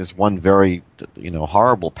 There's one very,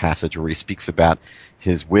 horrible passage where he speaks about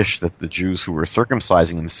his wish that the Jews who were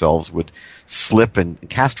circumcising themselves would slip and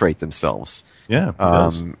castrate themselves. Yeah.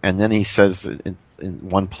 And then he says in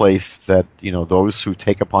one place that, those who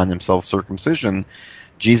take upon themselves circumcision,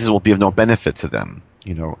 Jesus will be of no benefit to them.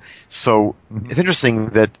 So it's interesting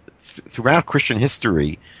that throughout Christian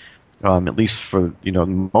history, at least for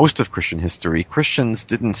most of Christian history, Christians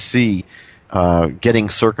didn't see getting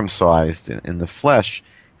circumcised in the flesh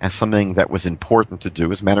as something that was important to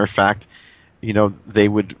do. As a matter of fact, they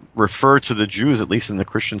would refer to the Jews, at least in the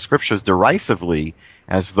Christian scriptures, derisively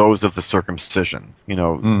as those of the circumcision.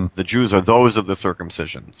 The Jews are those of the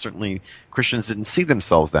circumcision. Certainly, Christians didn't see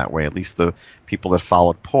themselves that way, at least the people that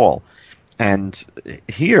followed Paul. And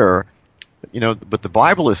here, what the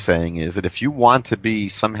Bible is saying is that if you want to be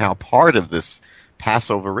somehow part of this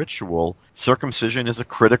Passover ritual, circumcision is a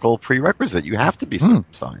critical prerequisite. You have to be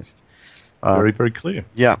circumcised. Very, very clear.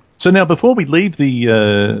 Yeah. So now, before we leave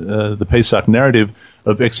the Pesach narrative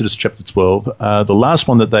of Exodus chapter 12, the last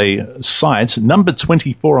one that they cite, number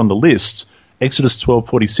 24 on the list, Exodus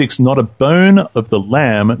 12:46, not a bone of the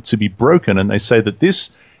lamb to be broken. And they say that this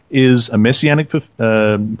is a Messianic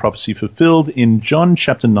prophecy fulfilled in John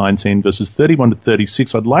chapter 19, verses 31 to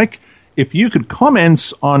 36. I'd like if you could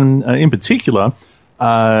comment on, in particular,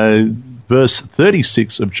 verse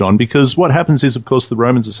 36 of John, because what happens is, of course, the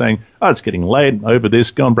Romans are saying, it's getting late over this,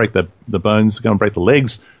 go and break the bones, go and break the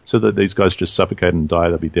legs, so that these guys just suffocate and die,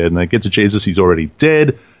 they'll be dead. And they get to Jesus, he's already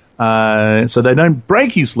dead. So they don't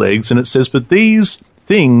break his legs, and it says, for these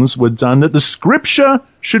things were done that the scripture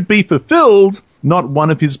should be fulfilled, not one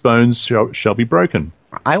of his bones shall be broken.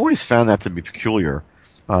 I always found that to be peculiar,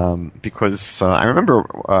 because I remember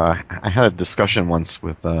I had a discussion once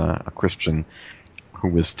with a Christian who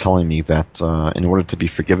was telling me that in order to be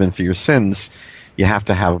forgiven for your sins, you have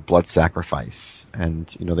to have a blood sacrifice. And,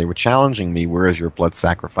 they were challenging me, where is your blood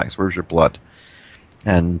sacrifice? Where's your blood?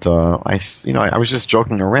 And I was just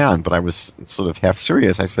joking around, but I was sort of half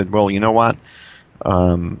serious. I said, well, you know what?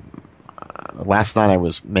 last night I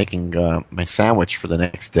was making my sandwich for the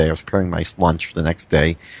next day. I was preparing my lunch for the next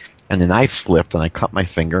day, and the knife slipped, and I cut my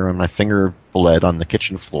finger, and my finger bled on the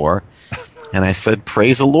kitchen floor. And I said,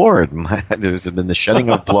 "Praise the Lord! There's been the shedding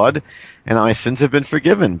of blood, and my sins have been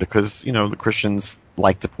forgiven." Because the Christians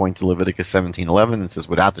like to point to Leviticus 17:11 and says,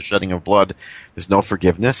 "Without the shedding of blood, there's no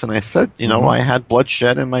forgiveness." And I said, I had blood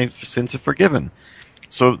shed, and my sins are forgiven.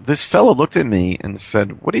 So this fellow looked at me and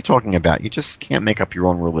said, "What are you talking about? You just can't make up your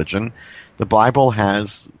own religion. The Bible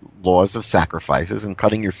has laws of sacrifices, and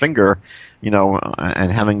cutting your finger,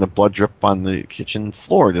 and having the blood drip on the kitchen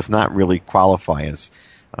floor does not really qualify as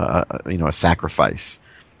a sacrifice."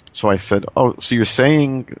 So I said, "Oh, so you're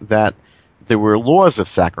saying that there were laws of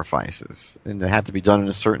sacrifices and they had to be done in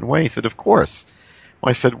a certain way?" He said, "Of course." Well,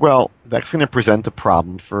 I said, "Well, that's going to present a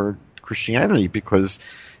problem for Christianity, because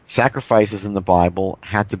sacrifices in the Bible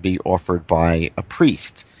had to be offered by a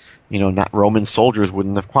priest. Not Roman soldiers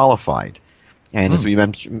wouldn't have qualified. And as we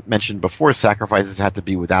mentioned before, sacrifices had to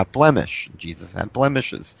be without blemish. Jesus had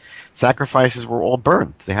blemishes. Sacrifices were all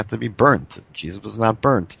burnt. They had to be burnt. Jesus was not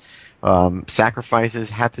burnt. Sacrifices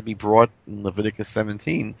had to be brought in Leviticus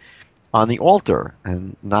 17 on the altar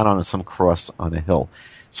and not on some cross on a hill."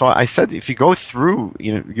 So I said, if you go through,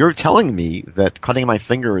 you're telling me that cutting my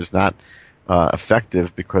finger is not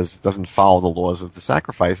effective because it doesn't follow the laws of the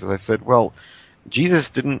sacrifices. I said, well, Jesus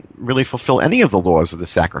didn't really fulfill any of the laws of the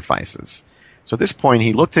sacrifices. So at this point,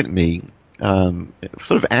 he looked at me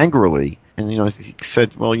sort of angrily, and he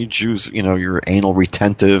said, "Well, you Jews, you're anal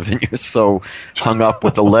retentive, and you're so hung up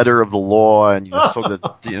with the letter of the law, and you're so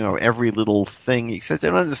that every little thing." He said, "They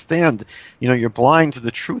don't understand. You're blind to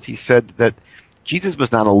the truth." He said that Jesus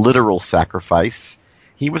was not a literal sacrifice;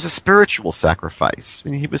 he was a spiritual sacrifice.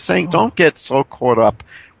 He was saying, don't get so caught up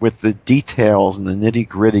with the details and the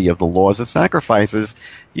nitty-gritty of the laws of sacrifices.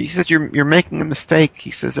 He says you're making a mistake. He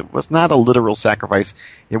says it was not a literal sacrifice.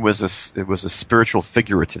 It was a spiritual,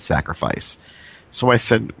 figurative sacrifice. So I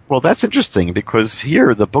said, well, that's interesting, because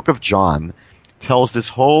here the book of John tells this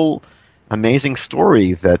whole amazing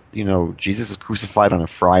story that Jesus is crucified on a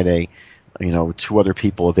Friday. Two other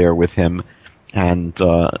people are there with him, and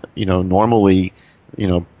normally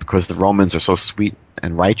because the Romans are so sweet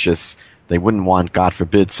and righteous, they wouldn't want, God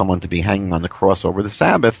forbid, someone to be hanging on the cross over the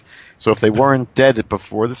Sabbath. So if they weren't dead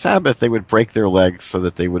before the Sabbath, they would break their legs so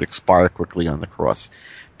that they would expire quickly on the cross.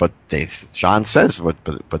 But John says,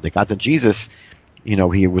 but they got to Jesus,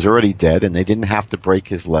 he was already dead, and they didn't have to break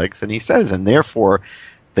his legs. And he says, and therefore,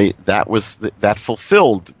 that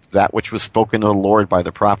fulfilled that which was spoken of the Lord by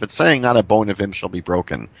the prophet, saying, "Not a bone of him shall be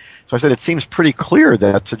broken." So I said, it seems pretty clear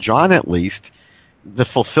that to John, at least, the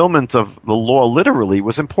fulfillment of the law literally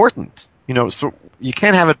was important. So you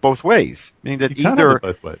can't have it both ways. Meaning that you can't have it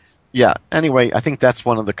both ways. Yeah. Anyway, I think that's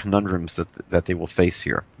one of the conundrums that they will face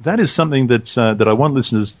here. That is something that I want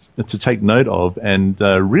listeners to take note of and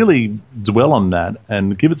really dwell on that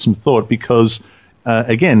and give it some thought, because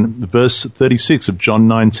again, verse 36 of John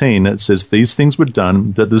 19, it says, "These things were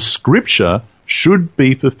done that the scripture should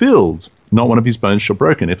be fulfilled. Not one of his bones shall be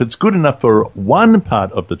broken." If it's good enough for one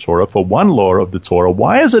part of the Torah, for one law of the Torah,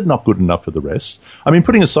 why is it not good enough for the rest? I mean,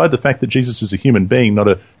 putting aside the fact that Jesus is a human being, not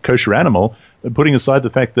a kosher animal, putting aside the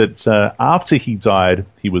fact that after he died,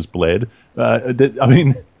 he was bled,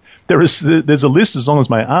 there's a list as long as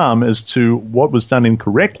my arm as to what was done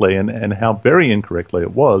incorrectly and how very incorrectly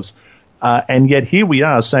it was. And yet here we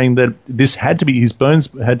are saying that his bones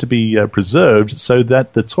had to be preserved so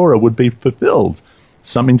that the Torah would be fulfilled.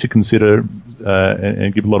 Something to consider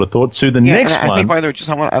and give a lot of thought to. The next one. I think, by the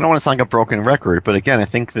way, I don't want to sound like a broken record, but again, I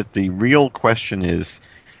think that the real question is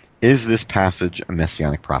this passage a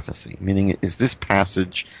messianic prophecy? Meaning, is this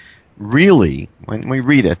passage really, when we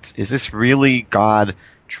read it, is this really God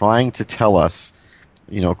trying to tell us,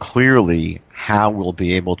 clearly how we'll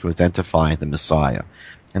be able to identify the Messiah?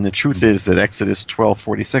 And the truth is that Exodus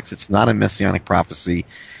 12:46, it's not a messianic prophecy.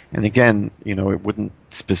 And again, it wouldn't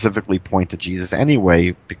specifically point to Jesus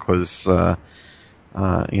anyway, because,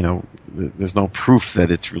 there's no proof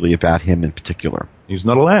that it's really about him in particular. He's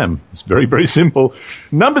not a lamb. It's very, very simple.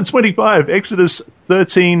 Number 25, Exodus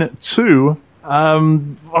 13:2.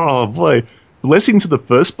 Oh boy, blessing to the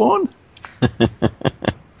firstborn.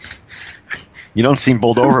 You don't seem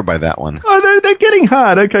bowled over by that one. Oh, they're getting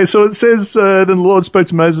hard. Okay, so it says, then the Lord spoke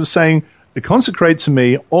to Moses, saying, "Consecrate to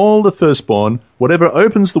me all the firstborn, whatever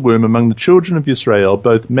opens the womb among the children of Israel,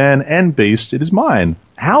 both man and beast, it is mine."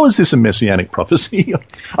 How is this a messianic prophecy?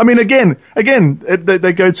 I mean, again,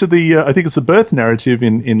 they go to the, I think it's the birth narrative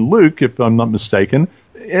in Luke, if I'm not mistaken.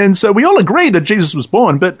 And so we all agree that Jesus was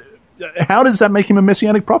born, but how does that make him a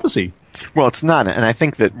messianic prophecy? Well, it's not, and I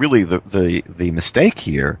think that really the mistake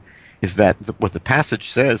here is that what the passage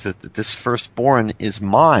says is that this firstborn is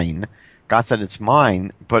mine. God said it's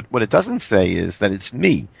mine, but what it doesn't say is that it's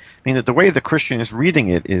me. I mean, that the way the Christian is reading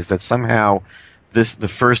it is that somehow the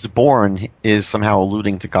firstborn is somehow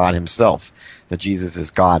alluding to God himself, that Jesus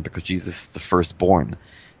is God because Jesus is the firstborn.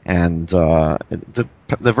 And the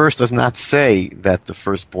verse does not say that the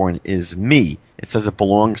firstborn is me. It says it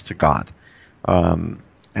belongs to God.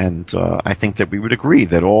 And I think that we would agree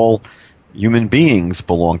that all human beings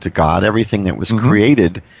belong to God. Everything that was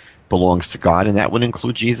created belongs to God, and that would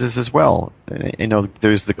include Jesus as well. You know,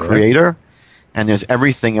 there's the Creator, and there's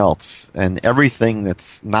everything else, and everything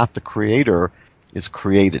that's not the Creator is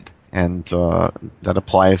created, and that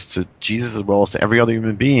applies to Jesus as well as to every other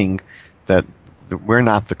human being. That we're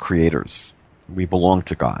not the creators; we belong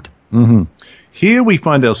to God. Mm-hmm. Here we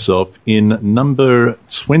find ourselves in number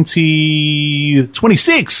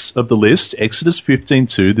 26 of the list, Exodus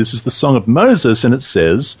 15:2. This is the Song of Moses, and it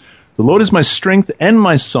says, "The Lord is my strength and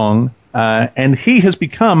my song, and he has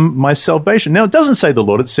become my salvation." Now, it doesn't say the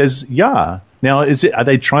Lord, it says Yah. Now, are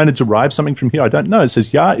they trying to derive something from here? I don't know. It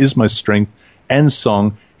says, Yah is my strength and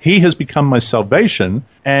song. He has become my salvation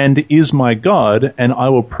and is my God, and I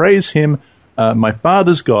will praise him, my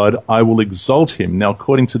Father's God. I will exalt him. Now,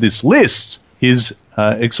 according to this list, his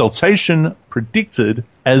exaltation predicted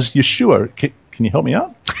as Yeshua. Can you help me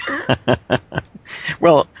out?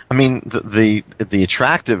 Well, I mean, the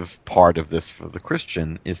attractive part of this for the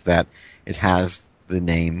Christian is that it has the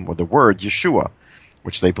name or the word Yeshua,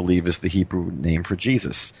 which they believe is the Hebrew name for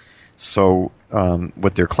Jesus. So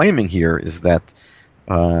what they're claiming here is that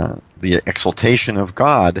the exaltation of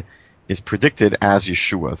God is predicted as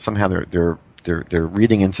Yeshua. Somehow they're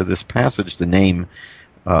reading into this passage the name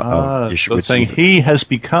of Yeshua. So it's saying Jesus. he has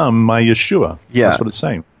become my Yeshua. Yeah. That's what it's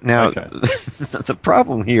saying. Now, okay. The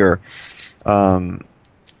problem here,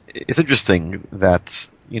 it's interesting that,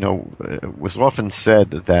 it was often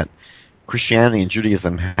said that Christianity and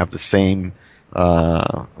Judaism have the same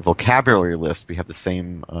vocabulary list. We have the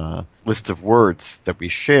same list of words that we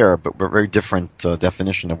share, but we're very different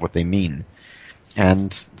definition of what they mean.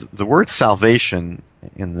 And the word salvation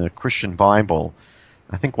in the Christian Bible,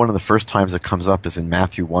 I think one of the first times it comes up is in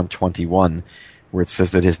Matthew 1:21, where it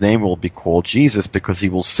says that his name will be called Jesus because he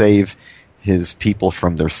will save his people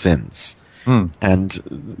from their sins. And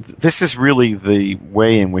this is really the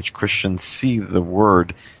way in which Christians see the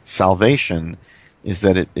word salvation, is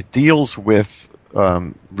that it deals with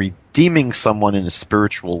redeeming someone in a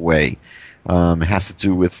spiritual way. It has to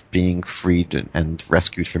do with being freed and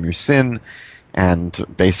rescued from your sin, and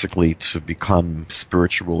basically to become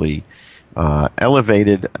spiritually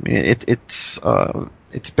elevated. I mean, it's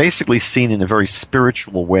basically seen in a very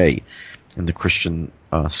spiritual way in the Christian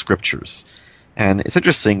scriptures. And it's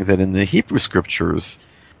interesting that in the Hebrew scriptures,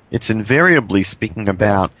 it's invariably speaking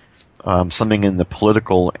about something in the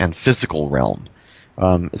political and physical realm.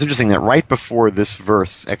 It's interesting that right before this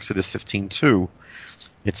verse, Exodus 15:2,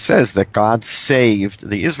 it says that God saved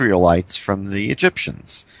the Israelites from the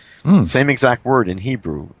Egyptians. Same exact word in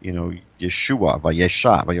Hebrew, Yeshua,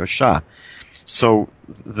 Vayesha. So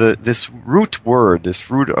this root word, this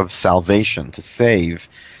root of salvation, to save,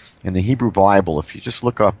 in the Hebrew Bible, if you just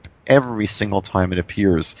look up every single time it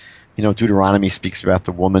appears, Deuteronomy speaks about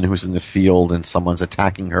the woman who's in the field and someone's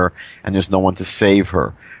attacking her and there's no one to save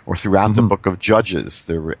her. Or throughout the book of Judges,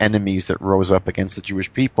 there were enemies that rose up against the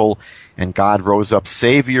Jewish people, and God rose up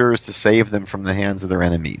saviors to save them from the hands of their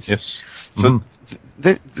enemies. Yes. So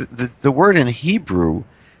the word in Hebrew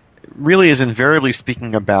really is invariably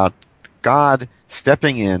speaking about God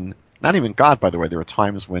stepping in. Not even God, by the way. There are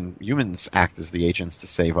times when humans act as the agents to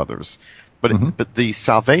save others. But the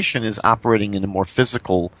salvation is operating in a more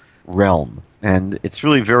physical realm. And it's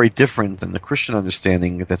really very different than the Christian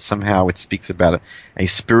understanding that somehow it speaks about a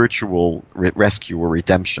spiritual rescue or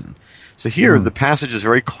redemption. So here, the passage is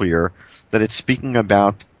very clear that it's speaking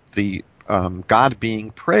about the God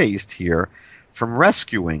being praised here from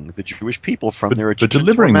rescuing the Jewish people from their Egyptian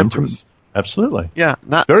delivering tormentors. Them from, absolutely. Yeah,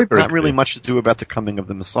 not very, very not really much to do about the coming of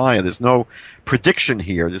the Messiah. There's no prediction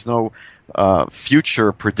here. There's no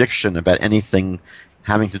future prediction about anything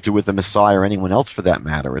having to do with the Messiah or anyone else for that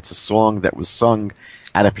matter. It's a song that was sung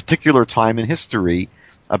at a particular time in history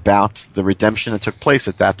about the redemption that took place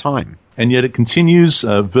at that time. And yet it continues,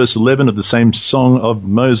 verse 11 of the same Song of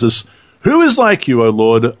Moses, "Who is like you, O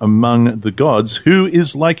Lord, among the gods? Who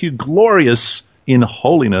is like you, glorious in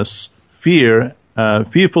holiness,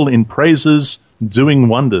 fearful in praises, doing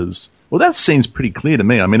wonders?" Well, that seems pretty clear to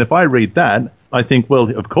me. I mean, if I read that, I think,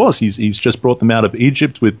 well, of course, he's just brought them out of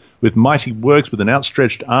Egypt with mighty works, with an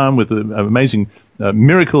outstretched arm, with amazing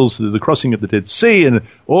miracles, the crossing of the Dead Sea, and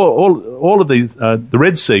all of these, the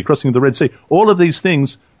Red Sea, crossing of the Red Sea. All of these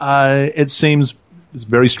things, it seems, it's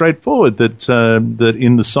very straightforward that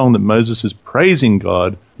in the song that Moses is praising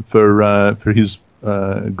God for his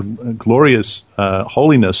glorious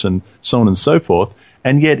holiness and so on and so forth,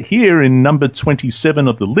 and yet here in number 27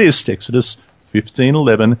 of the list, Exodus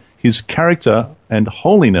 15:11, his character and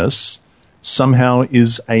holiness somehow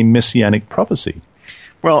is a messianic prophecy.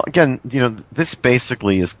 Well, again, this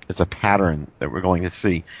basically is a pattern that we're going to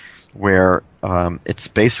see, where it's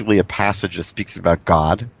basically a passage that speaks about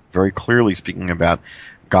God, very clearly speaking about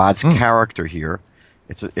God's character here.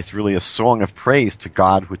 It's really a song of praise to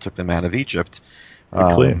God who took them out of Egypt.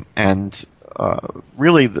 And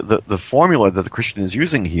really, the formula that the Christian is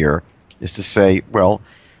using here is to say, well,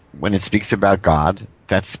 when it speaks about God,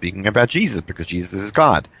 that's speaking about Jesus, because Jesus is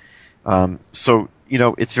God. So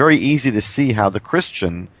it's very easy to see how the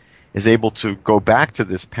Christian is able to go back to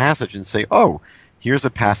this passage and say, oh, here's a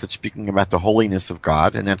passage speaking about the holiness of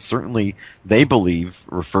God, and that certainly they believe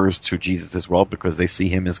refers to Jesus as well, because they see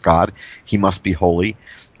him as God. He must be holy.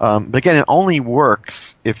 But again, it only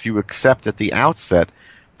works if you accept at the outset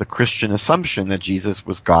the Christian assumption that Jesus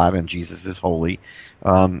was God and Jesus is holy.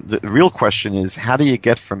 The real question is, how do you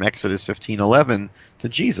get from Exodus 15:11 to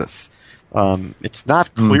Jesus? It's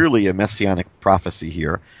not clearly a messianic prophecy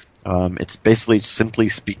here. It's basically simply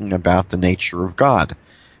speaking about the nature of God.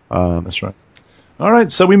 That's right. All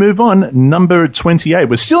right, so we move on. Number 28.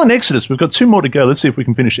 We're still in Exodus. We've got two more to go. Let's see if we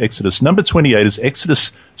can finish Exodus. Number 28 is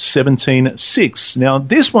Exodus 17:6. Now,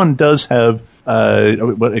 this one does have,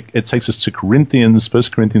 it takes us to Corinthians, 1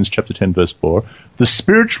 Corinthians chapter 10, verse 4, the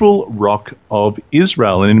spiritual rock of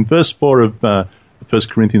Israel. And in verse 4 of 1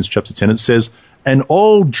 Corinthians chapter 10, it says, and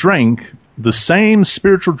all drank the same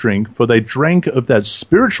spiritual drink, for they drank of that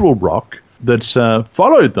spiritual rock that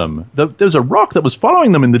followed them. There's a rock that was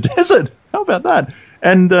following them in the desert. How about that?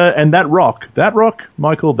 And that rock,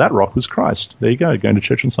 Michael, that rock was Christ. There you go, going to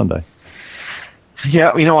church on Sunday. Yeah,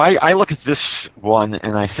 I look at this one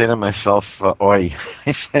and I say to myself, oi.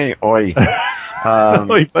 I say, oi.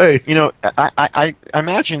 I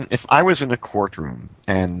imagine if I was in a courtroom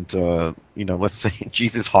and, let's say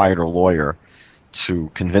Jesus hired a lawyer to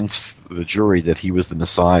convince the jury that he was the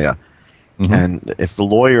Messiah. Mm-hmm. And if the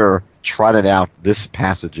lawyer trotted out this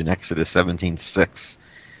passage in Exodus 17:6,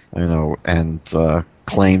 and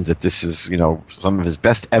claimed that this is, some of his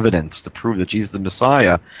best evidence to prove that Jesus is the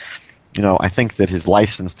Messiah, I think that his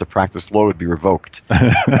license to practice law would be revoked.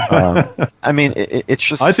 It's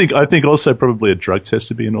just. I think also probably a drug test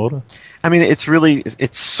would be in order.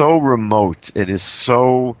 It's so remote. It is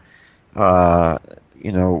so, you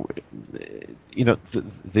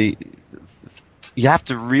have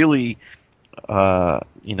to really,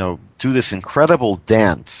 do this incredible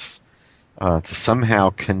dance to somehow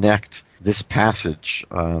connect this passage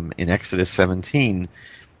in Exodus 17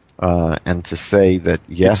 and to say that,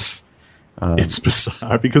 yes. It's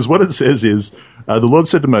bizarre, because what it says is, the Lord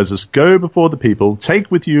said to Moses, go before the people, take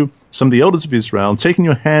with you some of the elders of Israel, take in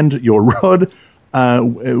your hand your rod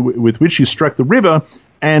with which you struck the river,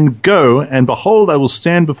 and go, and behold, I will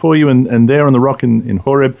stand before you and there on the rock in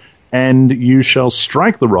Horeb, and you shall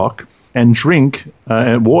strike the rock and drink,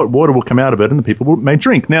 and water will come out of it, and the people may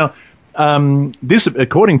drink. Now, this,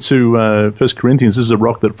 according to 1 Corinthians, this is a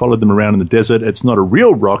rock that followed them around in the desert. It's not a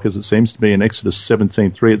real rock, as it seems to be in Exodus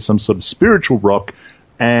 17:3. It's some sort of spiritual rock,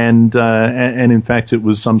 and in fact, it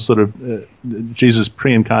was some sort of Jesus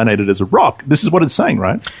pre-incarnated as a rock. This is what it's saying,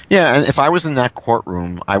 right? Yeah, and if I was in that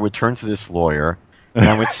courtroom, I would turn to this lawyer and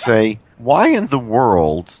I would say, why in the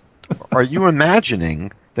world are you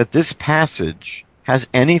imagining that this passage has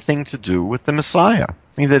anything to do with the Messiah?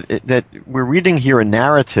 That we're reading here a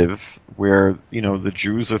narrative where, the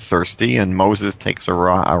Jews are thirsty and Moses takes a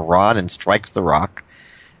rod and strikes the rock.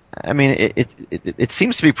 It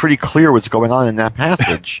seems to be pretty clear what's going on in that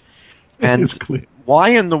passage. And why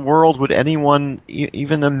in the world would anyone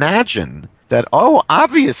even imagine that,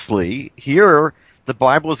 obviously, here the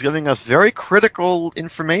Bible is giving us very critical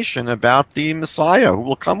information about the Messiah who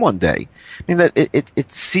will come one day?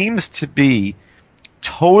 It seems to be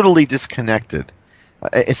totally disconnected.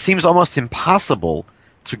 It seems almost impossible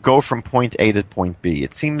to go from point A to point B.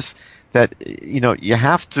 It seems that, you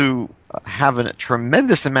have to have a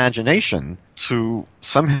tremendous imagination to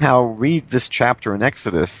somehow read this chapter in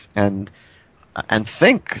Exodus and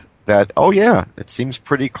think that, it seems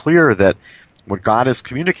pretty clear that what God is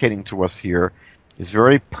communicating to us here is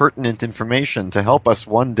very pertinent information to help us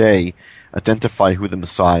one day identify who the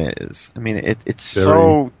Messiah is. I mean, it's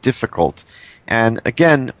so difficult. And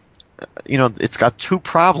again, it's got two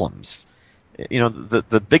problems.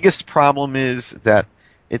 The biggest problem is that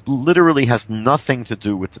it literally has nothing to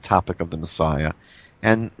do with the topic of the Messiah.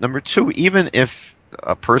 And number two, even if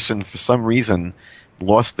a person for some reason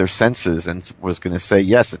lost their senses and was going to say,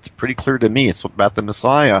 yes, it's pretty clear to me it's about the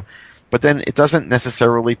Messiah, but then it doesn't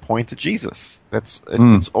necessarily point to Jesus.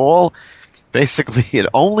 It's all basically, it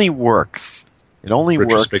only works. It only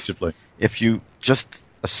works if you just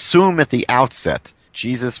assume at the outset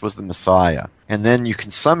Jesus was the Messiah. And then you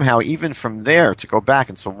can somehow, even from there, to go back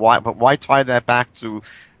and so why tie that back to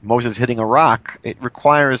Moses hitting a rock? It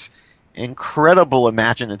requires incredible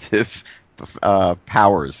imaginative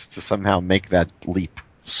powers to somehow make that leap.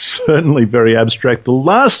 Certainly very abstract. The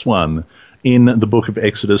last one in the book of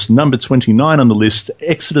Exodus, number 29 on the list,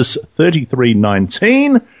 Exodus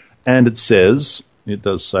 33:19, and it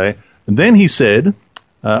does say, and then he said,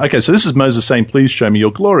 okay, so this is Moses saying, please show me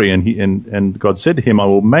your glory, and God said to him, I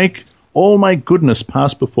will make all my goodness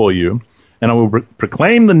pass before you, and I will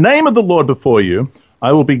proclaim the name of the Lord before you.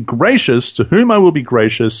 I will be gracious to whom I will be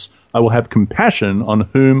gracious. I will have compassion on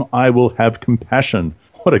whom I will have compassion.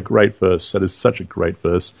 What a great verse. That is such a great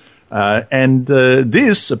verse. And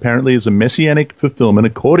this apparently is a messianic fulfillment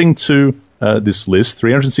according to this list,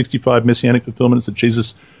 365 messianic fulfillments that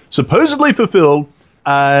Jesus supposedly fulfilled,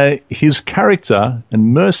 his character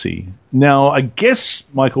and mercy. Now, I guess,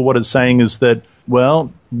 Michael, what it's saying is that,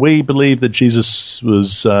 well, we believe that Jesus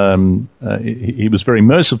was he was very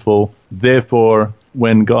merciful. Therefore,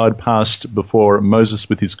 when God passed before Moses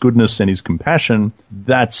with his goodness and his compassion,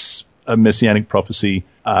 that's a messianic prophecy.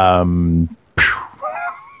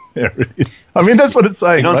 There it is. I mean, that's what it's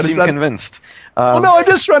saying. You don't right? seem convinced. Well, no, I'm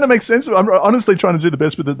just trying to make sense of it. I'm honestly trying to do the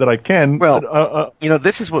best with it that I can. Well, but,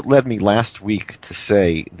 this is what led me last week to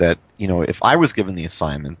say that, if I was given the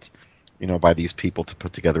assignment, by these people to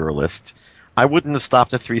put together a list, I wouldn't have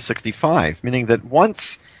stopped at 365, meaning that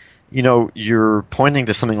once, you're pointing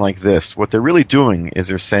to something like this, what they're really doing is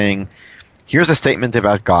they're saying, here's a statement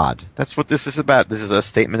about God. That's what this is about. This is a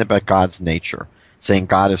statement about God's nature, saying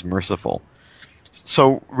God is merciful.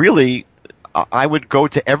 So really, I would go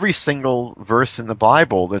to every single verse in the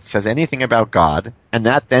Bible that says anything about God, and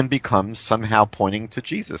that then becomes somehow pointing to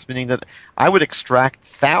Jesus, meaning that I would extract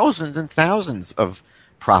thousands and thousands of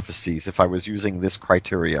prophecies if I was using this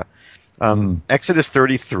criteria. Exodus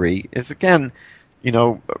 33 is, again,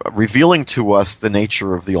 revealing to us the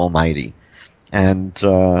nature of the Almighty. And,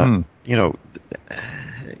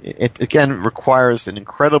 it again requires an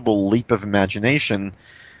incredible leap of imagination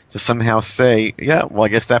to somehow say, yeah, well, I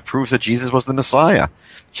guess that proves that Jesus was the Messiah.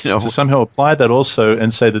 To somehow apply that also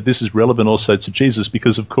and say that this is relevant also to Jesus,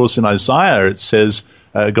 because, of course, in Isaiah it says,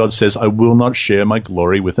 God says, I will not share my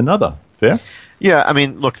glory with another. Fair? Yeah, I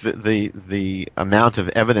mean, look, the amount of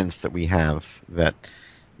evidence that we have that,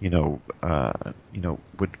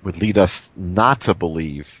 would lead us not to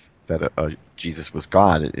believe that Jesus was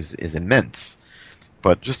God is immense.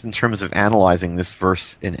 But just in terms of analyzing this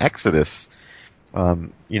verse in Exodus,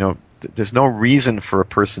 there's no reason for a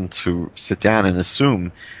person to sit down and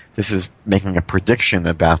assume this is making a prediction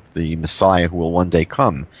about the Messiah who will one day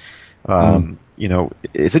come.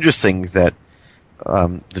 It's interesting that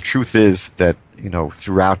the truth is that,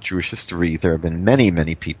 throughout Jewish history, there have been many,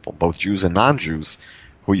 many people, both Jews and non-Jews,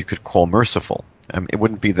 who you could call merciful. It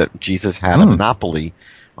wouldn't be that Jesus had a monopoly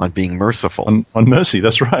on being merciful. On mercy,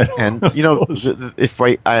 that's right. And, if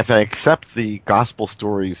I accept the gospel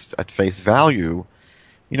stories at face value,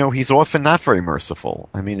 he's often not very merciful.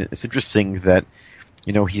 I mean, it's interesting that,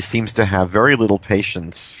 he seems to have very little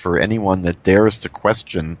patience for anyone that dares to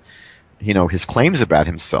question, his claims about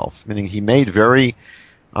himself. Meaning he made very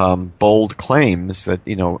bold claims that,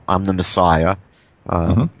 I'm the Messiah,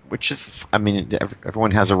 which is, I mean,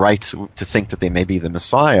 everyone has a right to think that they may be the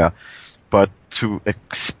Messiah. But to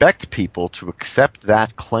expect people to accept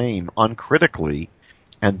that claim uncritically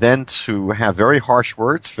and then to have very harsh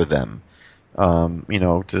words for them,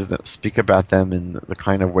 to speak about them in the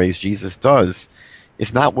kind of ways Jesus does,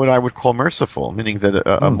 is not what I would call merciful, meaning that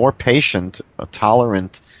a more patient, a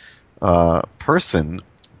tolerant person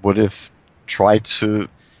would have tried to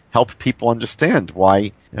help people understand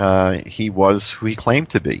why he was who he claimed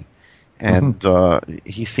to be. And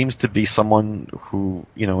he seems to be someone who,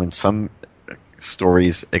 in some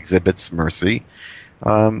stories exhibits mercy.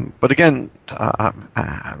 But again,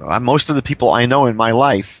 most of the people I know in my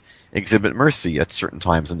life exhibit mercy at certain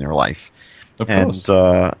times in their life. And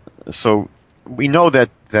so we know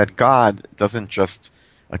that God doesn't just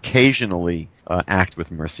occasionally act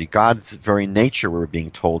with mercy. God's very nature, we're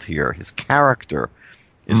being told here, his character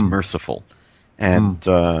is merciful. And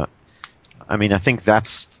I think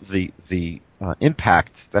that's the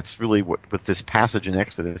impact. That's really what this passage in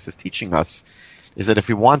Exodus is teaching us, is that if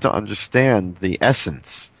we want to understand the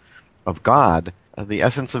essence of God, the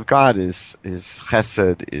essence of God is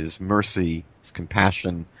chesed, is mercy, is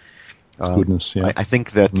compassion. It's goodness, yeah. I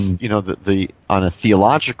think that, the on a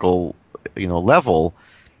theological, level,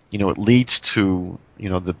 it leads to,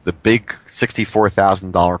 the big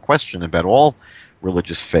 $64,000 question about all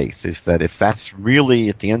religious faith, is that if that's really,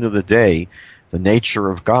 at the end of the day, the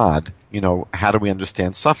nature of God, how do we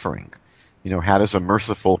understand suffering? How does a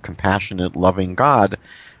merciful, compassionate, loving God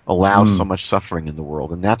allow so much suffering in the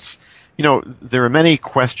world? And that's, there are many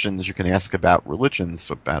questions you can ask about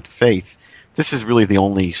religions, about faith. This is really the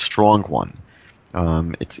only strong one.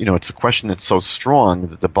 It's a question that's so strong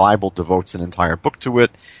that the Bible devotes an entire book to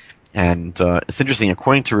it. And it's interesting,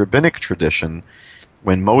 according to rabbinic tradition,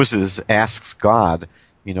 when Moses asks God,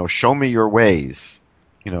 show me your ways,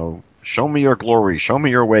 show me your glory, show me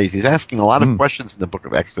your ways. He's asking a lot of questions in the book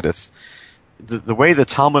of Exodus. The way the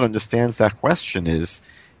Talmud understands that question is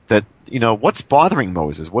that, what's bothering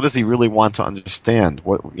Moses? What does he really want to understand?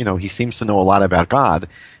 He seems to know a lot about God.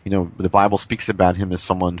 The Bible speaks about him as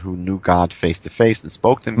someone who knew God face to face and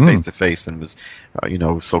spoke to him face to face and was,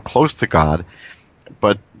 so close to God.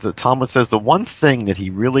 But the Talmud says the one thing that he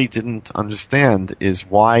really didn't understand is,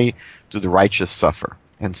 why do the righteous suffer?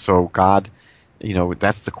 And so God,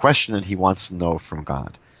 that's the question that he wants to know from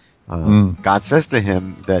God. God says to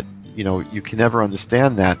him that, you can never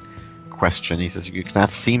understand that question. He says, you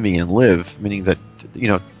cannot see me and live, meaning that,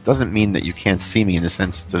 doesn't mean that you can't see me in the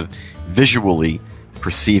sense to visually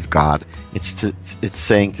perceive God. It's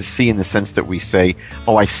saying to see in the sense that we say,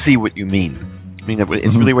 oh, I see what you mean. Meaning that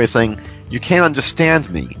it's really a way of saying, you can't understand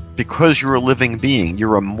me because you're a living being.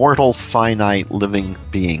 You're a mortal, finite, living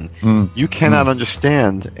being. You cannot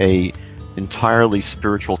understand a entirely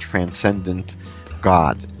spiritual, transcendent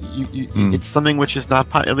God. It's something which is not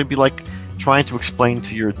possible. It would be like trying to explain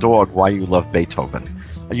to your dog why you love Beethoven.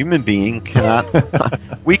 A human being cannot,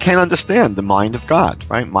 we can't understand the mind of God,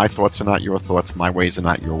 right? My thoughts are not your thoughts, my ways are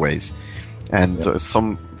not your ways. And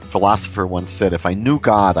some philosopher once said, if I knew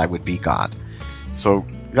God, I would be God. So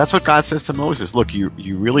that's what God says to Moses. Look, you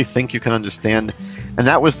really think you can understand? And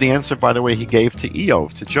that was the answer, by the way, he gave to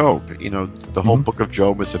Eov, to Job. The whole book of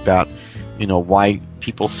Job is about, why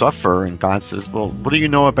people suffer. And God says, well, what do you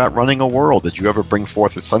know about running a world? Did you ever bring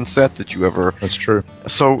forth a sunset? Did you ever? That's true.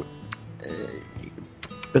 So,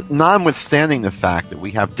 notwithstanding the fact that we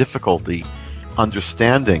have difficulty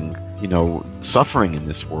understanding, suffering in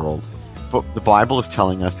this world, but the Bible is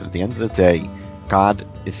telling us that at the end of the day,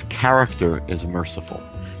 His character is merciful.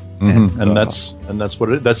 And that's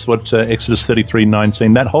what Exodus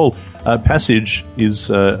 33:19. That whole passage is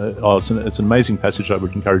it's an amazing passage. I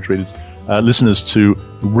would encourage listeners to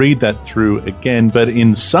read that through again. But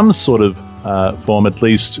in some sort of form, at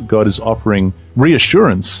least, God is offering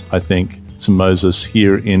reassurance, I think, to Moses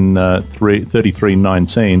here in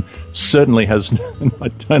 33:19. Certainly has. I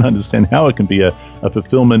don't understand how it can be a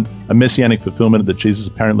fulfillment, a messianic fulfillment that Jesus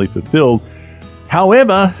apparently fulfilled.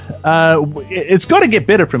 However, it's got to get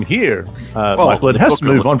better from here, Michael. It has to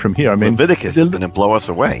move on from here. I mean, Leviticus is going to blow us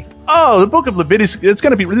away. Oh, the book of Leviticus. It's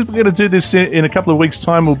going to be. We're going to do this in a couple of weeks'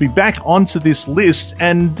 time. We'll be back onto this list,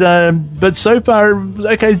 and but so far,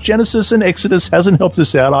 okay, Genesis and Exodus hasn't helped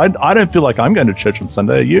us out. I don't feel like I'm going to church on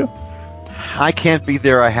Sunday. Are you? I can't be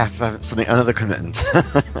there. I have something, another commitment.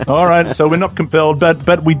 All right, so we're not compelled,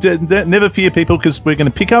 but we did. Never fear, people, because we're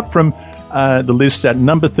going to pick up from the list at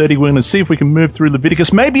number 30. We're going to see if we can move through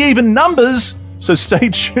Leviticus, maybe even Numbers. So stay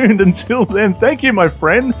tuned until then. Thank you, my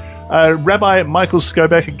friend, Rabbi Michael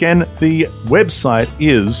Skoback. Again, the website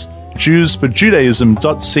is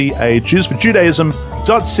JewsForJudaism.ca.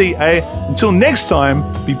 JewsForJudaism.ca. Until next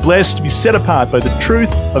time, be blessed, be set apart by the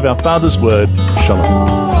truth of our Father's word.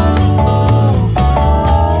 Shalom.